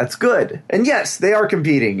competing, and that's good. And yes, they are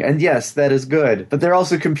competing, and yes, that is good. But they're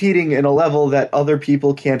also competing in a level that other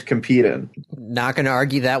people can't compete in. Not going to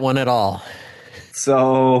argue that one at all.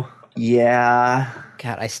 So, yeah.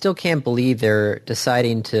 God, I still can't believe they're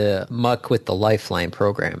deciding to muck with the Lifeline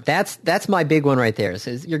program. That's my big one right there.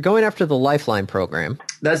 Is you're going after the Lifeline program.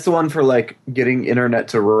 That's the one for, getting internet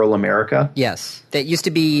to rural America? Yes. That used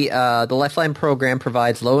to be, the Lifeline program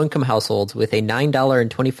provides low-income households with a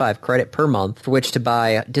 $9.25 credit per month for which to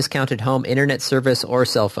buy discounted home internet service or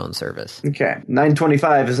cell phone service. Okay.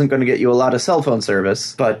 $9.25 isn't going to get you a lot of cell phone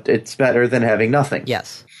service, but it's better than having nothing.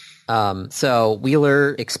 Yes. So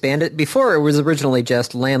Wheeler expanded. Before, it was originally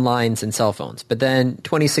just landlines and cell phones. But then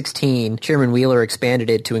 2016, Chairman Wheeler expanded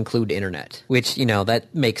it to include internet, which, that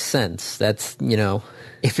makes sense. That's,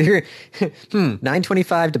 if you're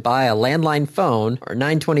 $9.25 to buy a landline phone or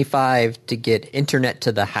 $9.25 to get internet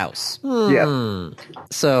to the house. Yeah.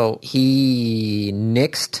 So he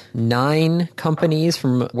nixed 9 companies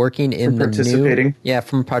from working in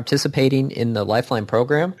from participating in the Lifeline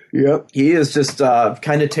program. Yep. He is just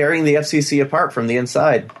kind of tearing the FCC apart from the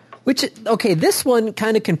inside. Which, okay, this one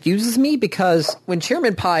kind of confuses me because when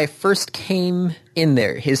Chairman Pai first came in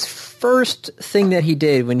there, his first thing that he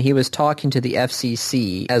did when he was talking to the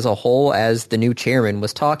FCC as a whole, as the new chairman,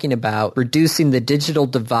 was talking about reducing the digital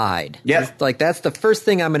divide. Yeah. That's the first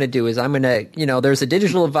thing I'm going to do is I'm going to, there's a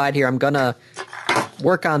digital divide here. I'm going to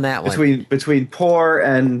work on that one. Between poor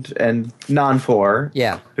and non-poor.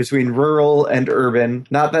 Yeah. Between rural and urban.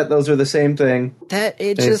 Not that those are the same thing.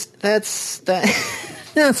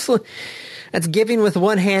 That's giving with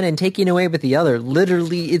one hand and taking away with the other.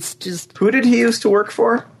 Literally, it's just... Who did he used to work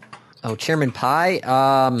for? Oh, Chairman Pai?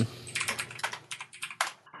 That's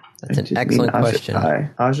an excellent question.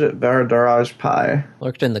 Ajit Varadaraj Pai.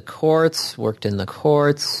 Worked in the courts.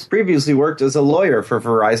 Previously worked as a lawyer for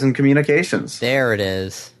Verizon Communications. There it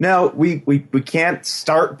is. Now, we can't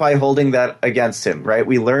start by holding that against him, right?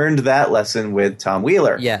 We learned that lesson with Tom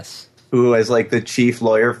Wheeler. Yes. Who is the chief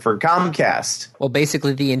lawyer for Comcast. Well,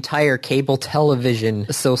 basically the entire cable television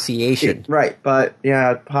association. Right, but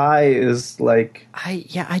yeah, Pai is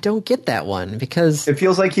I don't get that one because... It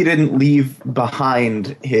feels like he didn't leave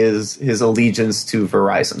behind his allegiance to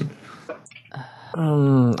Verizon.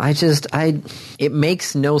 It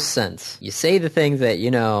makes no sense. You say the things that,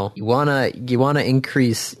 you want to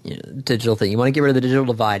increase digital thing. You want to get rid of the digital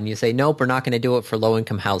divide, and you say, nope, we're not going to do it for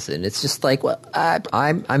low-income housing. It's just like, well,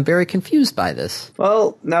 I'm very confused by this.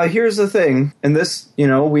 Well, now here's the thing, and this,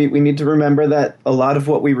 we need to remember that a lot of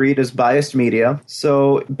what we read is biased media.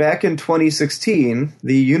 So back in 2016,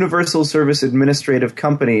 the Universal Service Administrative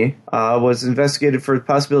Company was investigated for the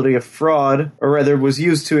possibility of fraud, or rather was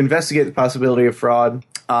used to investigate the possibility of fraud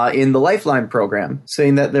in the Lifeline program,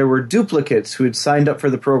 saying that there were duplicates who had signed up for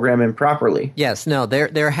the program improperly. Yes, no,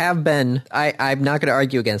 there have been, I'm not going to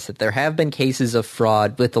argue against it, there have been cases of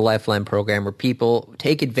fraud with the Lifeline program where people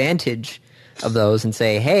take advantage of those and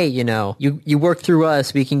say, hey, you work through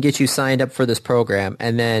us, we can get you signed up for this program.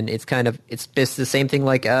 And then it's the same thing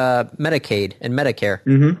like Medicaid and Medicare.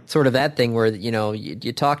 Mm-hmm. Sort of that thing where,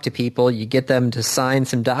 you talk to people, you get them to sign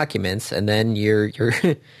some documents, and then you're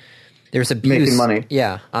there's abuse. Making money.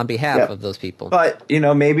 Yeah, on behalf of those people. But,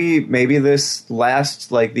 maybe this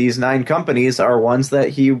last, these 9 companies are ones that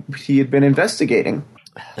he had been investigating.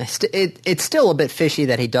 It's still a bit fishy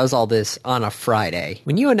that he does all this on a Friday.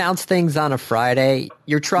 When you announce things on a Friday,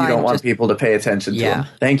 you're trying. You don't want people to pay attention to them.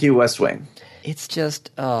 Thank you, West Wing. It's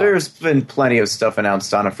just there's been plenty of stuff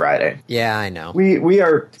announced on a Friday. Yeah, I know. We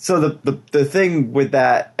are so the thing with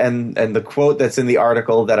that and the quote that's in the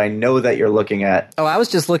article that I know that you're looking at. Oh, I was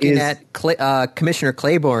just looking at Commissioner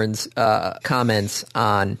Claiborne's comments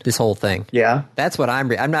on this whole thing. Yeah, that's what I'm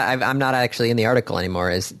not actually in the article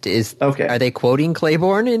anymore. Is okay? Are they quoting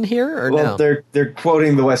Claiborne in here or no? Well, they're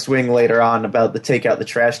quoting the West Wing later on about the take out the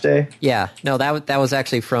trash day. Yeah, no, that was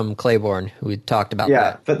actually from Claiborne who talked about that.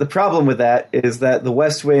 Yeah, but the problem with that is that The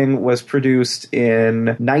West Wing was produced in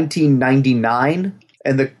 1999,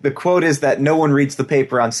 and the quote is that no one reads the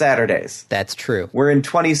paper on Saturdays. That's true. We're in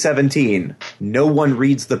 2017. No one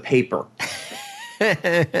reads the paper.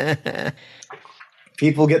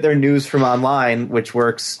 People get their news from online, which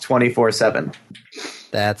works 24/7.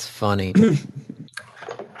 That's funny.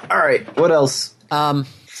 All right, what else?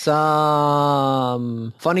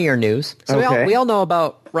 Some funnier news. So we all know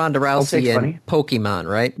about Ronda Rousey and Pokemon,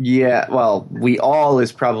 right? Yeah, well, we all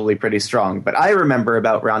is probably pretty strong, but I remember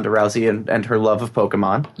about Ronda Rousey and her love of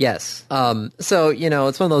Pokemon. Yes. So,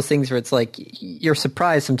 it's one of those things where it's like you're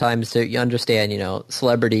surprised sometimes to understand,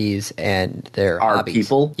 celebrities and their hobbies.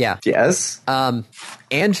 People. Yeah. Yes.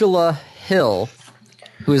 Angela Hill,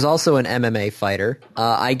 who is also an MMA fighter,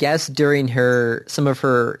 I guess during some of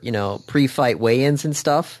her, pre-fight weigh-ins and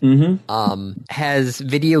stuff, has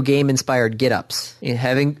video game-inspired get-ups.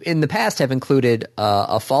 In the past have included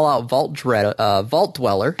a Fallout Vault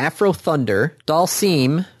Dweller, Afro Thunder,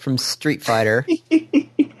 Dhalsim from Street Fighter,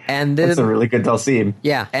 and that's a really good Dhalsim.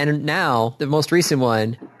 Yeah, and now, the most recent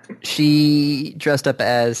one, she dressed up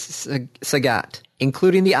as Sagat,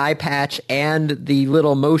 including the eye patch and the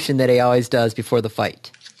little motion that he always does before the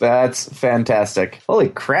fight. That's fantastic. Holy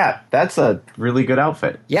crap, that's a really good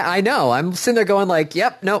outfit. Yeah, I know. I'm sitting there going like,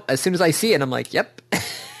 yep, nope. As soon as I see it, I'm like, yep.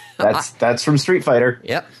 That's from Street Fighter.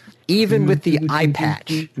 Yep. Even with the eye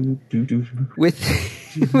patch. with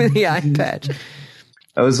the eye patch.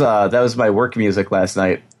 That was my work music last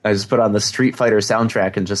night. I just put on the Street Fighter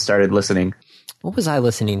soundtrack and just started listening. What was I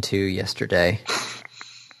listening to yesterday?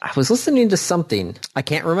 I was listening to something. I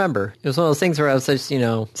can't remember. It was one of those things where I was just,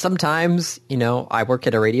 sometimes, I work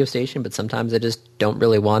at a radio station, but sometimes I just don't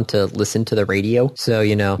really want to listen to the radio. So,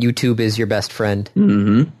 YouTube is your best friend.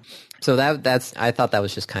 Mm-hmm. So I thought that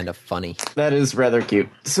was just kind of funny. That is rather cute.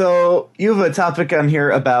 So you have a topic on here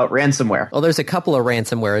about ransomware. Well, there's a couple of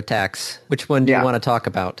ransomware attacks. Which one do you want to talk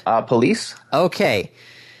about? Police. Okay.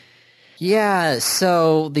 Yeah,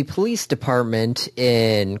 so the police department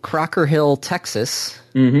in Crocker Hill, Texas,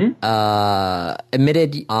 admitted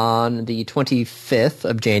on the 25th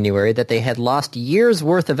of January that they had lost years'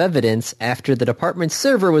 worth of evidence after the department's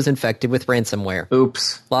server was infected with ransomware.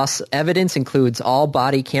 Oops. Lost evidence includes all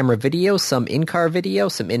body camera video, some in-car video,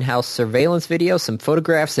 some in-house surveillance video, some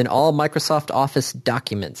photographs, and all Microsoft Office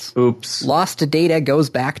documents. Oops. Lost data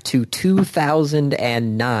goes back to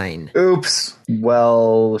 2009. Oops.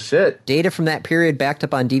 Well, shit. Data from that period backed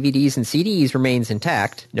up on DVDs and CDs remains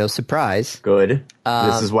intact. No surprise. Good.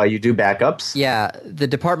 This is why you do backups? Yeah. The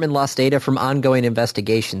department lost data from ongoing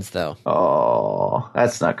investigations, though. Oh,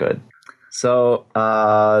 that's not good. So,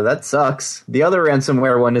 that sucks. The other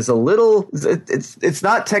ransomware one is a little... It's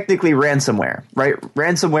not technically ransomware, right?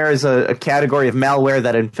 Ransomware is a category of malware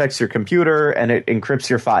that infects your computer and it encrypts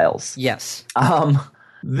your files. Yes.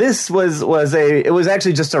 This it was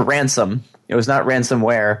actually just a ransom. It was not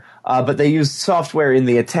ransomware, but they used software in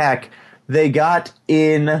the attack. They got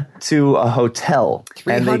into a hotel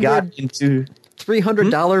and they got into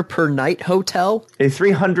 $300 per night hotel? A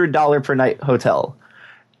 $300 per night hotel.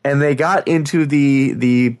 And they got into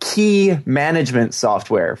the key management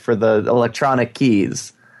software for the electronic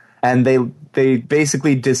keys. And they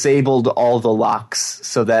basically disabled all the locks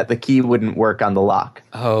so that the key wouldn't work on the lock.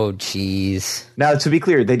 Oh, jeez. Now, to be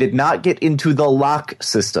clear, they did not get into the lock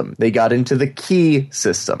system. They got into the key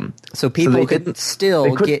system. So people they could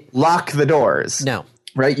still get... lock the doors. No.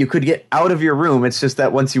 Right? You could get out of your room. It's just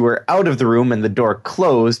that once you were out of the room and the door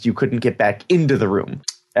closed, you couldn't get back into the room.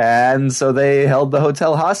 And so they held the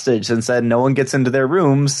hotel hostage and said no one gets into their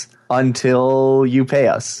rooms until you pay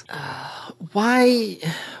us. Why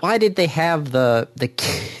did they have the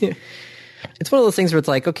It's one of those things where it's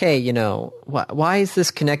like, okay, you know, why is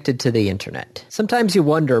this connected to the internet? Sometimes you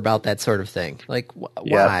wonder about that sort of thing. Like,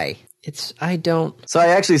 why? I don't... So I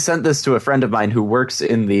actually sent this to a friend of mine who works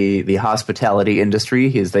in the hospitality industry.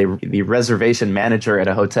 He's the reservation manager at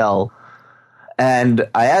a hotel. And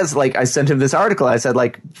I sent him this article. I said,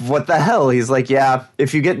 like, what the hell? He's like, yeah,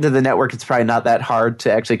 if you get into the network, it's probably not that hard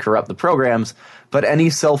to actually corrupt the programs. But any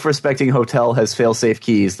self-respecting hotel has fail-safe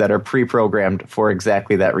keys that are pre-programmed for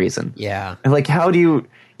exactly that reason. Yeah. And like, how do you,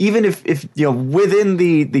 even if you know, within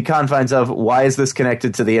the confines of why is this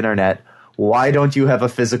connected to the internet, why don't you have a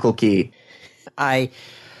physical key? I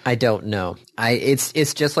don't know.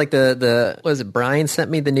 It's just like the was it Brian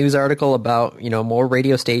sent me the news article about, you know, more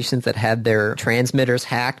radio stations that had their transmitters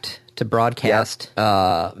hacked to broadcast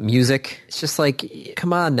music. It's just like,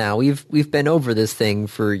 come on now. We've been over this thing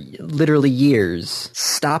for literally years.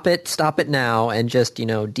 Stop it now and just, you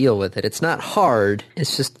know, deal with it. It's not hard.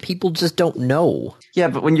 It's just people just don't know. Yeah,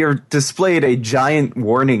 but when you're displayed a giant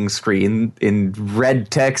warning screen in red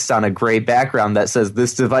text on a gray background that says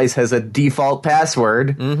this device has a default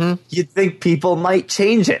password, you'd think people might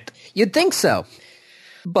change it. You'd think so.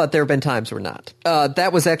 But there have been times where not.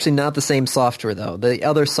 That was actually not the same software, though. The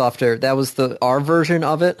other software, that was our version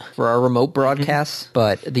of it for our remote broadcasts.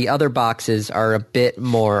 But the other boxes are a bit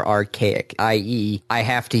more archaic, i.e. I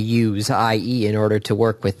have to use IE in order to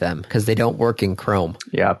work with them because they don't work in Chrome.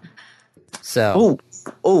 Yeah. So.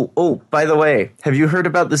 Oh, by the way, have you heard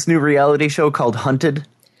about this new reality show called Hunted?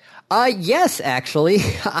 Yes, actually.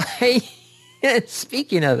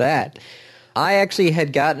 Speaking of that, I actually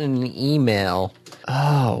had gotten an email.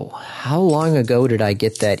 Oh, how long ago did I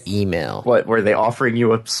get that email? What, were they offering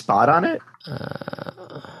you a spot on it?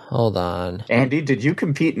 Hold on. Andy, did you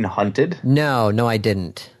compete in Hunted? No, I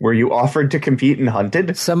didn't. Were you offered to compete in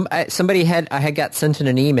Hunted? I had got sent in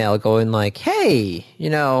an email going like, hey, you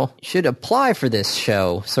know, you should apply for this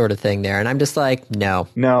show sort of thing there. And I'm just like, no,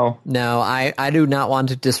 I do not want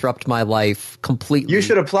to disrupt my life completely. You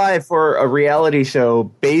should apply for a reality show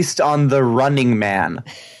based on The Running Man.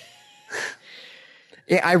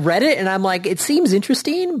 Yeah, I read it and I'm like, it seems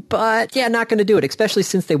interesting, but yeah, not going to do it, especially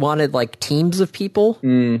since they wanted like teams of people.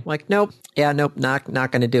 Like, nope, not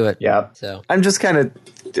going to do it. Yeah. So I'm just kind of,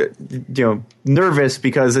 nervous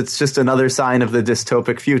because it's just another sign of the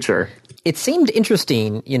dystopic future. It seemed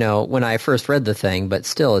interesting, you know, when I first read the thing, but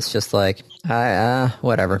still, it's just like,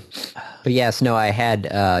 whatever. But yes, no, I had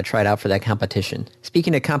tried out for that competition.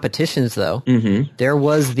 Speaking of competitions, though, there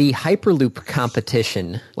was the Hyperloop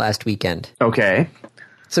competition last weekend. Okay.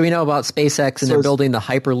 So we know about SpaceX, and they're building the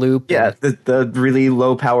Hyperloop. Yeah, the really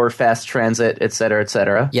low-power fast transit, et cetera, et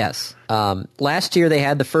cetera. Yes. Last year, they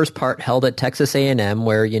had the first part held at Texas A&M,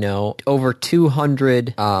 where, you know, over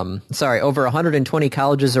 120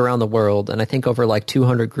 colleges around the world, and I think over like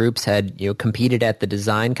 200 groups had, you know, competed at the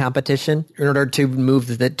design competition in order to move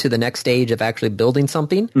to the next stage of actually building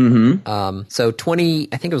something. So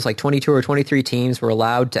 22 or 23 teams were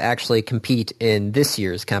allowed to actually compete in this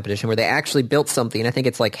year's competition, where they actually built something. I think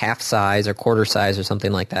it's like half size or quarter size or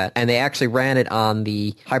something like that. And they actually ran it on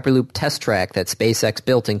the Hyperloop test track that SpaceX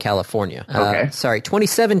built in California.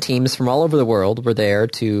 27 teams from all over the world were there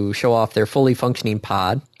to show off their fully functioning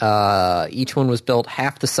pod. Each one was built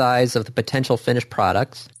half the size of the potential finished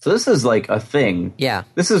products. So this is like a thing. Yeah.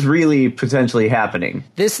 This is really potentially happening.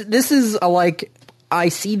 This is I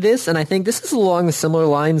see this, and I think this is along the similar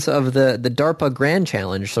lines of the DARPA Grand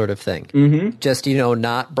Challenge sort of thing. Just, you know,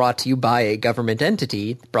 not brought to you by a government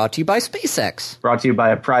entity, brought to you by SpaceX. Brought to you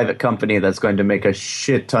by a private company that's going to make a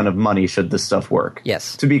shit ton of money should this stuff work.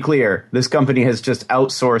 Yes. To be clear, this company has just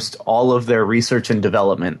outsourced all of their research and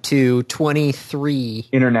development to 27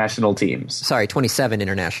 international teams,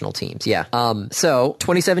 yeah. So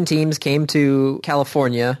 27 teams came to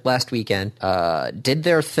California last weekend, did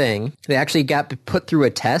their thing. They actually got put put through a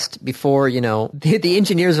test before, the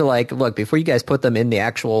engineers are like, look, before you guys put them in the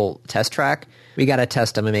actual test track, we got to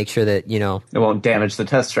test them and make sure that, it won't damage the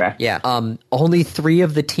test track. Yeah. Only 3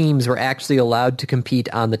 of the teams were actually allowed to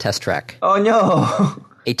compete on the test track. Oh, no.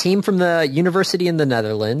 A team from the university in the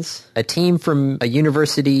Netherlands, a team from a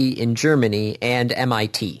university in Germany, and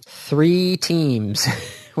MIT. 3 teams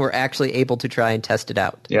were actually able to try and test it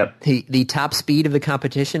out. Yep. The top speed of the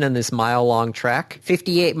competition on this mile-long track,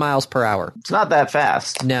 58 miles per hour. It's not that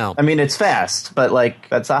fast. No. I mean, it's fast, but,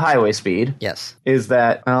 that's a highway speed. Yes. Is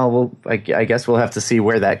that, I guess we'll have to see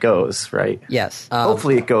where that goes, right? Yes.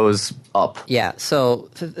 Hopefully it goes up. Yeah, so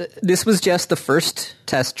this was just the first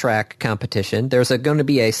test track competition. There's going to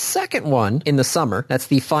be a second one in the summer. That's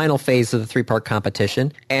the final phase of the 3-part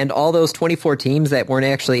competition. And all those 24 teams that weren't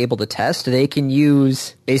actually able to test, they can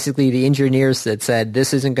use basically the engineers that said,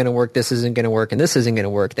 this isn't going to work, this isn't going to work, and this isn't going to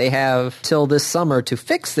work. They have till this summer to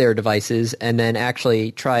fix their devices and then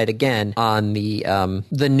actually try it again on the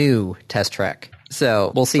new test track.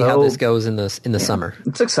 So we'll see how this goes in the summer.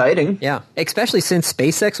 It's exciting. Yeah, especially since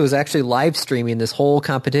SpaceX was actually live streaming this whole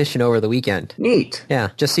competition over the weekend. Neat. Yeah,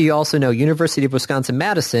 just so you also know, University of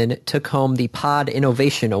Wisconsin-Madison took home the Pod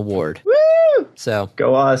Innovation Award. Woo! So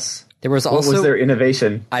go us. There was what was their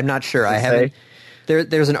innovation? I'm not sure. I haven't.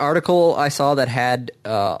 There's an article I saw that had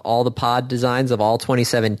all the pod designs of all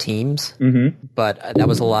 27 teams, but that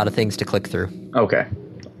was a lot of things to click through. Okay.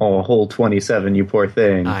 Oh, a whole 27, you poor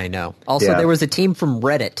thing. I know. Also, there was a team from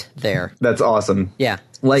Reddit there. That's awesome. Yeah.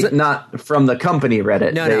 Not from the company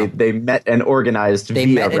Reddit. No. They met and organized via Reddit.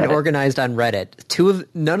 They met and organized on Reddit.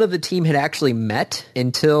 None of the team had actually met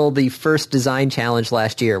until the first design challenge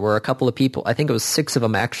last year, where a couple of people, I think it was 6 of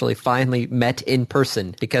them, actually finally met in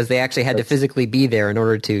person because they actually had to physically be there in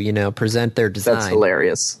order to, present their design. That's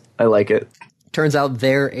hilarious. I like it. Turns out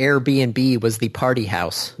their Airbnb was the party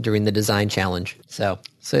house during the design challenge. So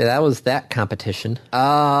that was that competition.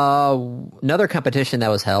 Another competition that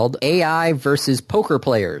was held, AI versus poker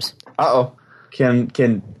players. Uh-oh.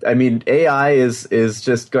 AI is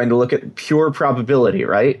just going to look at pure probability,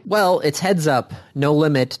 right? Well, it's heads up, no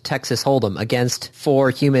limit Texas Hold'em against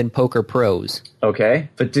 4 human poker pros. Okay.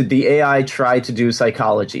 But did the AI try to do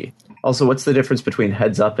psychology? Also, what's the difference between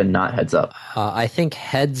heads up and not heads up? I think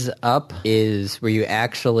heads up is where you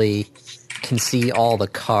actually can see all the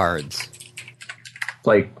cards.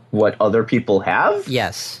 Like what other people have?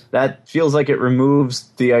 Yes. That feels like it removes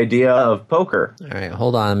the idea of poker. All right,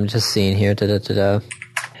 hold on. I'm just seeing here.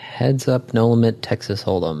 Heads up, no limit, Texas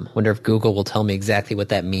Hold'em. Wonder if Google will tell me exactly what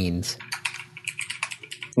that means.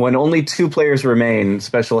 When only 2 players remain,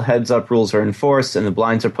 special heads-up rules are enforced, and the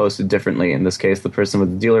blinds are posted differently. In this case, the person with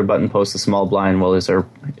the dealer button posts a small blind, while his or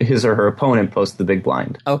her opponent posts the big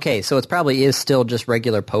blind. Okay, so it probably is still just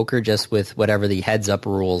regular poker, just with whatever the heads-up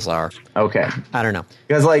rules are. Okay. I don't know.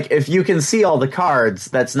 Because, if you can see all the cards,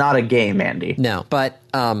 that's not a game, Andy. No, but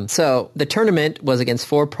so the tournament was against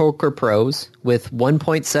 4 poker pros with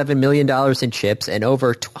 $1.7 million in chips and over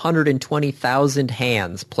 120,000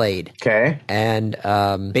 hands played. Okay. And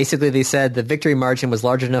basically they said the victory margin was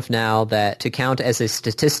large enough now that to count as a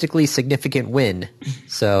statistically significant win.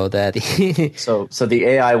 So that so the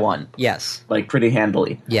AI won. Yes. Pretty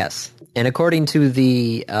handily. Yes. And according to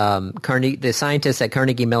the the scientists at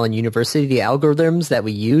Carnegie Mellon University, the algorithms that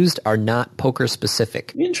we used are not poker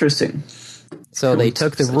specific. Interesting. So they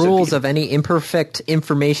took the rules of any imperfect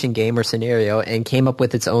information game or scenario and came up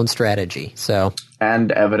with its own strategy.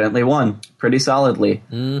 And evidently won pretty solidly.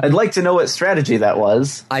 I'd like to know what strategy that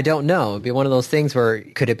was. I don't know. It'd be one of those things where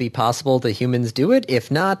could it be possible that humans do it? If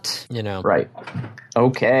not, Right.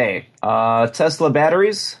 Okay. Tesla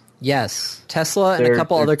batteries? Yes. Tesla and a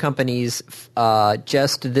couple other companies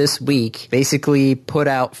just this week basically put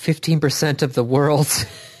out 15% of the world's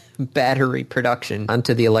battery production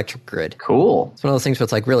onto the electric grid. Cool. It's one of those things where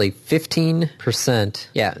it's really 15%.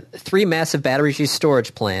 Yeah. 3 massive battery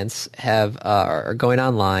storage plants are going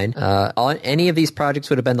online. Any of these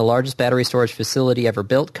projects would have been the largest battery storage facility ever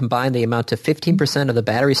built. Combined, they amount to 15% of the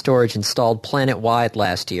battery storage installed planet-wide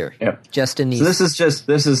last year. Yep. Just in these. So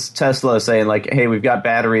this is Tesla saying hey, we've got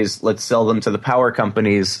batteries, let's sell them to the power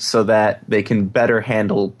companies so that they can better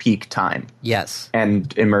handle peak time. Yes.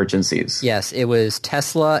 And emergencies. Yes, it was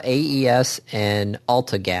Tesla, AES, and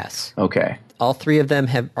AltaGas. Okay. All 3 of them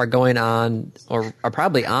are going on, or are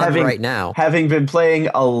probably on right now. Having been playing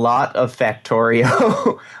a lot of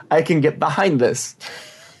Factorio, I can get behind this.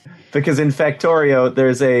 Because in Factorio,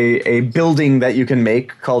 there's a building that you can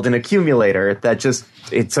make called an accumulator that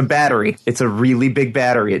it's a battery. It's a really big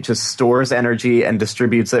battery. It just stores energy and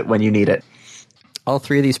distributes it when you need it. all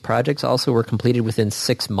three of these projects also were completed within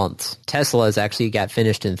 6 months. Tesla's actually got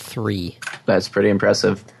finished in 3. That's pretty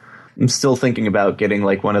impressive. I'm still thinking about getting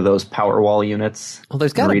like one of those Powerwall units. Well,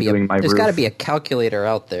 there's got to be a calculator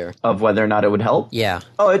out there of whether or not it would help. Yeah.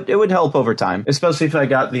 Oh, it would help over time, especially if I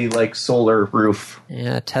got the like solar roof.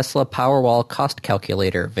 Yeah, Tesla Powerwall cost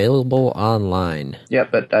calculator available online. Yeah,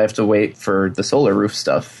 but I have to wait for the solar roof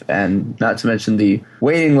stuff, and not to mention the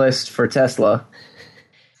waiting list for Tesla.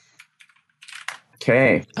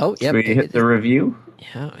 Okay. Oh, yep. Should we hit the review?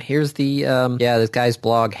 Yeah, here's the, this guy's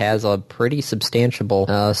blog has a pretty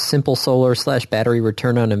substantial simple solar / battery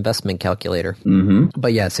return on investment calculator. Mm-hmm.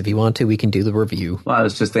 But yes, if you want to, we can do the review. Well, I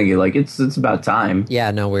was just thinking, like, it's about time.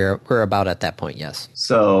 Yeah, no, we're about at that point, yes.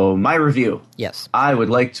 So, my review. Yes. I would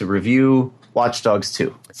like to review Watch Dogs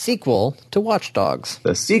 2. Sequel to Watch Dogs.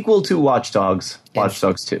 The sequel to Watch Dogs, Watch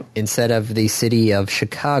Dogs 2. Instead of the city of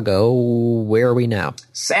Chicago, where are we now?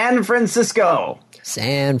 San Francisco!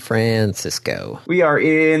 San Francisco. We are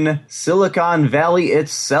in Silicon Valley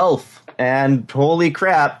itself, and holy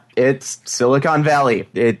crap, it's Silicon Valley.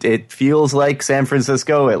 It feels like San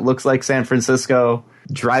Francisco. It looks like San Francisco.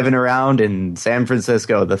 Driving around in San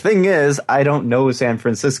Francisco. The thing is, I don't know San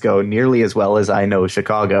Francisco nearly as well as I know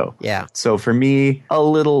Chicago. Yeah. So for me, a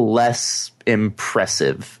little less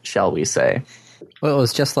impressive, shall we say. Well, it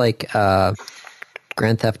was just like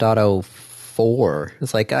Grand Theft Auto 4.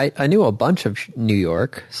 It's like I knew a bunch of New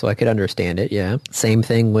York, so I could understand it, yeah. Same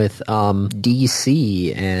thing with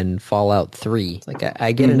DC and Fallout 3. It's like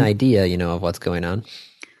I get an idea, of what's going on.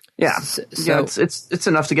 Yeah, it's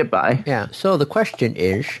enough to get by. Yeah, so the question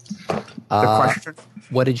is,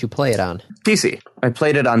 what did you play it on? PC. I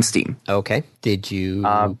played it on Steam. Okay. Did you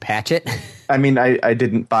patch it? I mean, I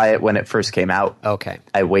didn't buy it when it first came out. Okay.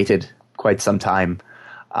 I waited quite some time.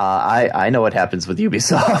 I know what happens with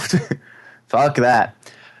Ubisoft. Fuck that.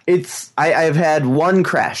 I've had one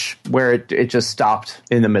crash where it just stopped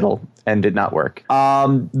in the middle and did not work.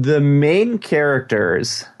 The main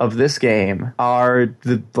characters of this game are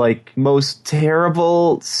the most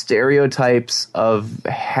terrible stereotypes of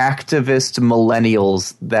hacktivist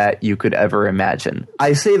millennials that you could ever imagine.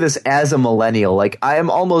 I say this as a millennial, I am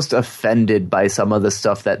almost offended by some of the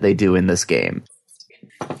stuff that they do in this game.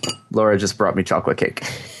 Laura just brought me chocolate cake.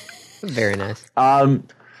 Very nice.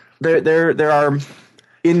 There are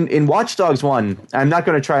in Watch Dogs 1, I'm not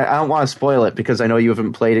going to try, I don't want to spoil it because I know you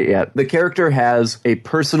haven't played it yet. The character has a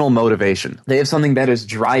personal motivation. They have something that is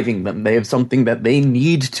driving them. They have something that they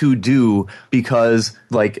need to do because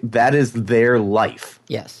that is their life.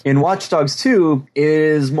 Yes. In Watch Dogs 2, it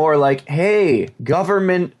is more like, hey,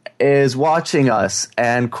 government is watching us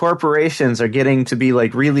and corporations are getting to be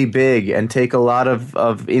really big and take a lot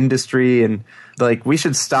of industry and we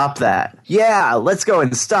should stop that. Yeah, let's go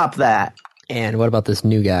and stop that. And what about this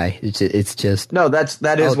new guy? It's just... No,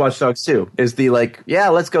 that is Watch Dogs 2. Is the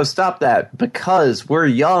let's go stop that because we're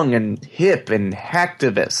young and hip and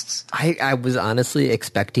hacktivists. I was honestly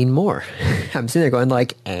expecting more. I'm sitting there going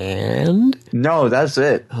and? No, that's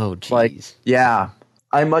it. Oh, jeez. Yeah.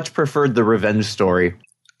 I much preferred the revenge story.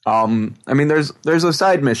 I mean, there's a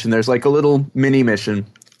side mission. There's a little mini mission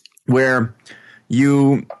where...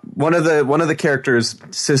 one of the characters'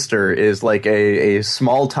 sister is a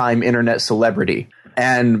small time internet celebrity,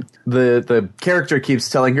 and the character keeps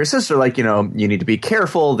telling her sister you need to be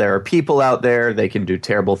careful. There are people out there, they can do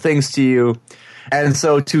terrible things to you, and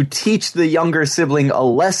so to teach the younger sibling a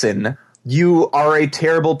lesson, you are a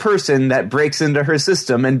terrible person that breaks into her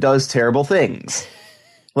system and does terrible things.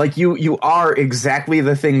 You are exactly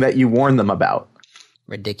the thing that you warn them about.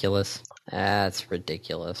 Ridiculous. That's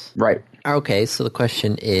ridiculous. Right. Okay, so the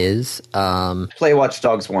question is... play Watch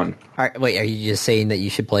Dogs 1. Wait, are you just saying that you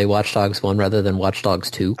should play Watch Dogs 1 rather than Watch Dogs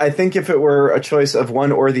 2? I think if it were a choice of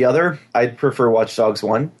one or the other, I'd prefer Watch Dogs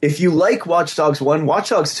 1. If you like Watch Dogs 1, Watch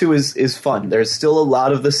Dogs 2 is fun. There's still a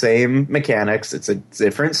lot of the same mechanics. It's a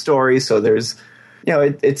different story, so there's...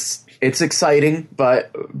 It's exciting,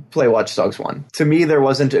 but play Watch Dogs 1. To me, there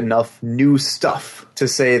wasn't enough new stuff to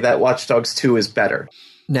say that Watch Dogs 2 is better.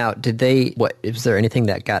 Now, is there anything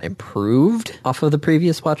that got improved off of the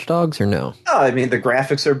previous Watch Dogs or no? Oh, I mean, the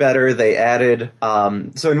graphics are better. They added,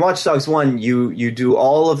 so in Watch Dogs 1, you do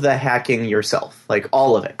all of the hacking yourself,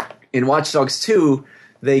 all of it. In Watch Dogs 2,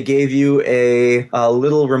 they gave you a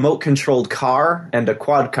little remote-controlled car and a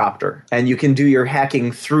quadcopter, and you can do your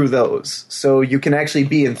hacking through those. So you can actually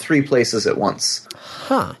be in 3 places at once.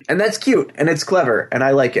 Huh. And that's cute, and it's clever, and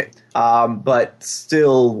I like it. But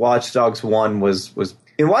still, Watch Dogs 1 was...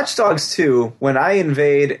 In Watch Dogs 2, when I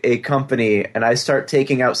invade a company and I start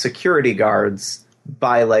taking out security guards,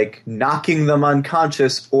 by like knocking them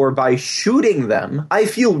unconscious or by shooting them, I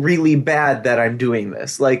feel really bad that I'm doing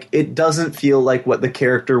this. Like, it doesn't feel like what the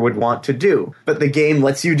character would want to do, but the game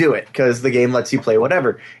lets you do it because the game lets you play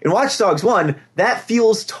whatever. In Watch Dogs 1, that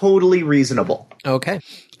feels totally reasonable. Okay.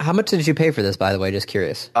 How much did you pay for this, by the way? Just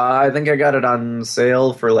curious. I think I got it on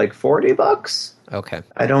sale for like $40. Okay.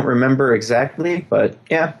 I don't remember exactly, but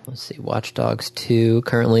yeah. Let's see. Watch Dogs 2,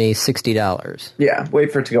 currently $60. Yeah,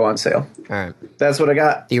 wait for it to go on sale. All right. That's what I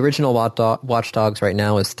got. The original Watch Dogs right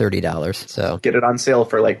now is $30, so Get it on sale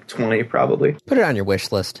for like 20 probably. put it on your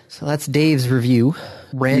wish list. So that's Dave's review.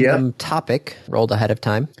 Random topic, rolled ahead of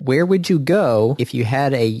time. Where would you go if you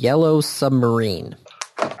had a yellow submarine?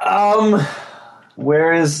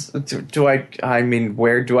 Where is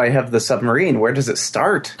where do I have the submarine? Where does it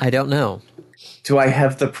start? I don't know. Do I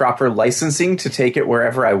have the proper licensing to take it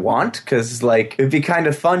wherever I want? Because, like, it'd be kind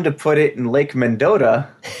of fun to put it in Lake Mendota.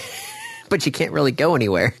 But you can't really go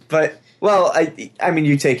anywhere. But, well, I mean,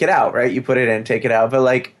 you take it out, right? You put it in, take it out. But,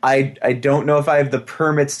 like, I don't know if I have the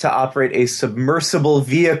permits to operate a submersible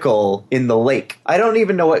vehicle in the lake. I don't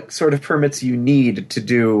even know what sort of permits you need to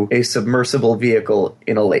do a submersible vehicle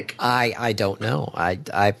in a lake. I don't know.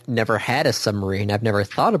 I've never had a submarine. I've never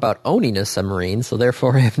thought about owning a submarine, so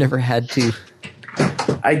therefore I've never had to...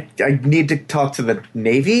 I need to talk to the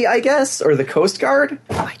Navy, I guess, or the Coast Guard.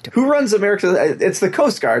 Who runs America? It's the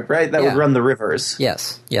Coast Guard, right? That would run the rivers.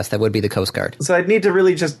 Yes, that would be the Coast Guard. So I'd need to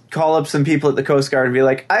really just call up some people at the Coast Guard and be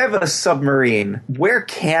like, I have a submarine. Where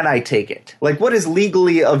can I take it? Like, what is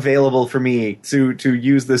legally available for me to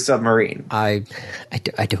use this submarine? I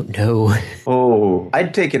don't know. Oh,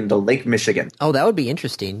 I'd take it to Lake Michigan. Oh, that would be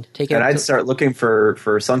interesting. And I'd start looking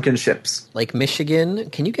for sunken ships. Lake Michigan.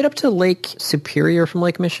 Can you get up to Lake Superior from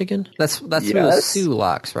Lake Michigan? That's through the Sioux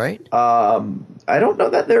locks, right? I don't know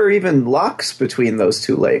that there are even locks between those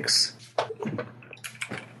two lakes.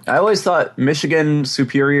 I always thought Michigan,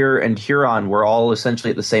 Superior, and Huron were all essentially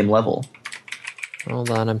at the same level. Hold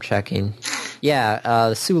on, I'm checking. Yeah,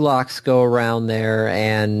 the Sioux Locks go around there,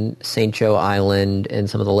 and St. Joe Island, and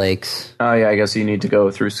some of the lakes. Oh, yeah, I guess you need to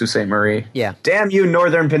go through Sault Ste. Marie. Yeah. Damn you,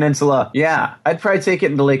 Northern Peninsula. Yeah, I'd probably take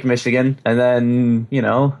it into Lake Michigan, and then,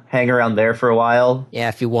 hang around there for a while. Yeah,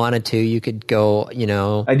 if you wanted to, you could go,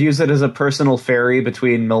 I'd use it as a personal ferry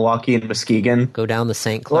between Milwaukee and Muskegon. Go down the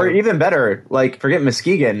St. Clair. Or even better, like, forget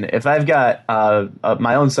Muskegon. If I've got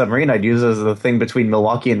my own submarine, I'd use it as the thing between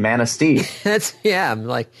Milwaukee and Manistee. I'm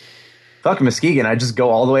like... Fuck Muskegon, I just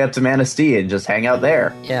go all the way up to Manistee and just hang out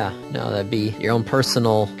there. Yeah, no, that'd be your own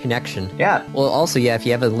personal connection. Yeah. Well, also, if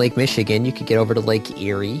you have a Lake Michigan, you could get over to Lake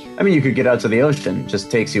Erie. I mean, you could get out to the ocean.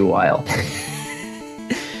 Just takes you a while.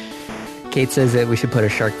 Kate says that we should put a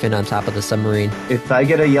shark fin on top of the submarine. If I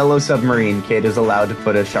get a yellow submarine, Kate is allowed to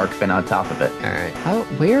put a shark fin on top of it. All right.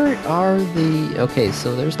 Where are the... Okay,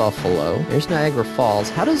 so there's Buffalo. There's Niagara Falls.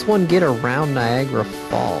 How does one get around Niagara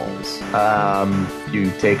Falls? You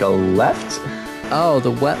take a left. Oh,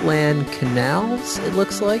 the wetland canals, it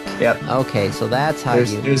looks like? Yep. Okay, so that's how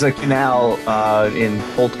There's a canal in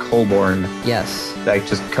Holt Colborne. Yes. That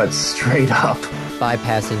just cuts straight up.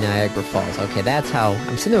 Bypassing Niagara Falls. Okay, that's how...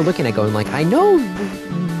 I'm sitting there looking at going like, I know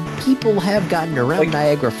people have gotten around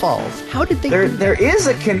Niagara Falls. How did they do that? There is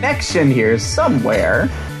a connection here somewhere.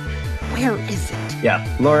 Where is it?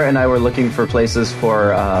 Yeah. Laura and I were looking for places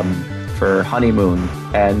for honeymoon,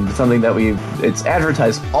 and something that it's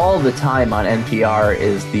advertised all the time on NPR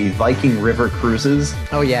is the Viking River cruises.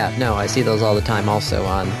 Oh yeah, no, I see those all the time also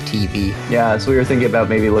on TV. Yeah, so we were thinking about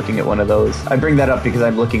maybe looking at one of those. I bring that up because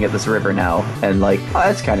I'm looking at this river now, and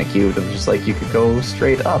that's kind of cute. I'm just like, you could go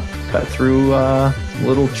straight up, cut through a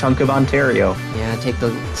little chunk of Ontario. Yeah, take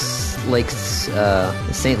the lakes,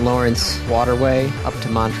 the St. Lawrence waterway up to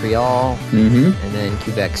Montreal, and then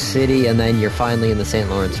Quebec City, and then you're finally in the St.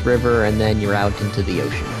 Lawrence River, and then you're out into the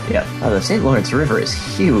ocean. Yeah, the St. Lawrence River is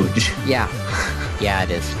huge. Yeah, yeah, it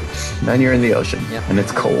is. Then you're in the ocean, yep. And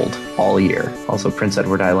it's cold all year. Also, Prince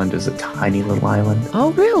Edward Island is a tiny little island.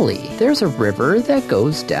 Oh, really? There's a river that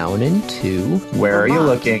goes down into Where Vermont. are you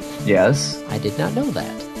looking? Yes. I did not know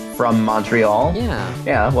that. From Montreal? Yeah.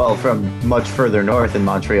 Yeah, well, from much further north in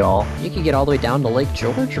Montreal. You could get all the way down to Lake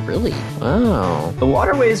George, really? Wow. The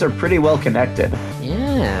waterways are pretty well connected.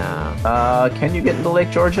 Yeah. Can you get into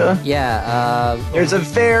Lake Georgia? Yeah, There's a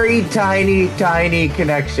very tiny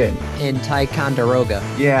connection. in Ticonderoga.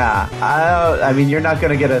 Yeah. I mean, you're not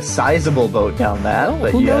going to get a sizable boat down that. Oh,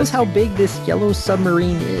 but who yes. knows how big this yellow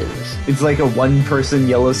submarine is? It's like a one-person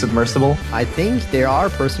yellow submersible. I think there are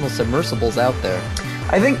personal submersibles out there.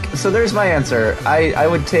 I think, so there's my answer. I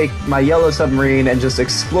would take my yellow submarine and just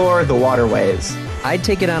explore the waterways. I'd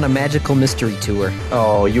take it on a magical mystery tour.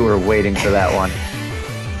 Oh, you were waiting for that one.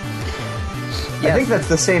 Yes. I think that's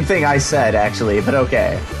the same thing I said, actually, but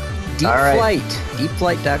okay. Deep All right. Flight.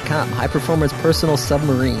 Deepflight.com. High-performance personal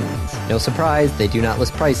submarines. No surprise, they do not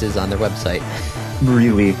list prices on their website.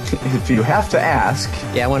 Really, if you have to ask.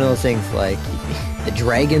 Yeah, one of those things like the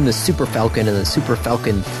Dragon, the Super Falcon, and the Super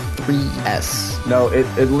Falcon 3S. No, it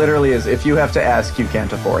literally is. If you have to ask, you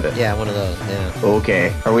can't afford it. Yeah, one of those, yeah.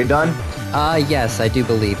 Okay, are we done? Yes, I do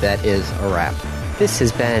believe that is a wrap. This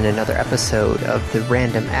has been another episode of the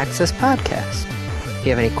Random Access Podcast. If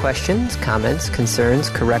you have any questions, comments, concerns,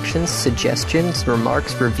 corrections, suggestions,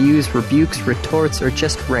 remarks, reviews, rebukes, retorts, or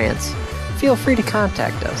just rants, feel free to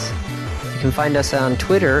contact us. You can find us on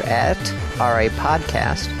Twitter at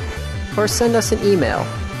RAPodcast, or send us an email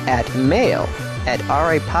at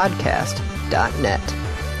mail@rapodcast.net.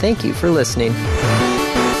 Thank you for listening.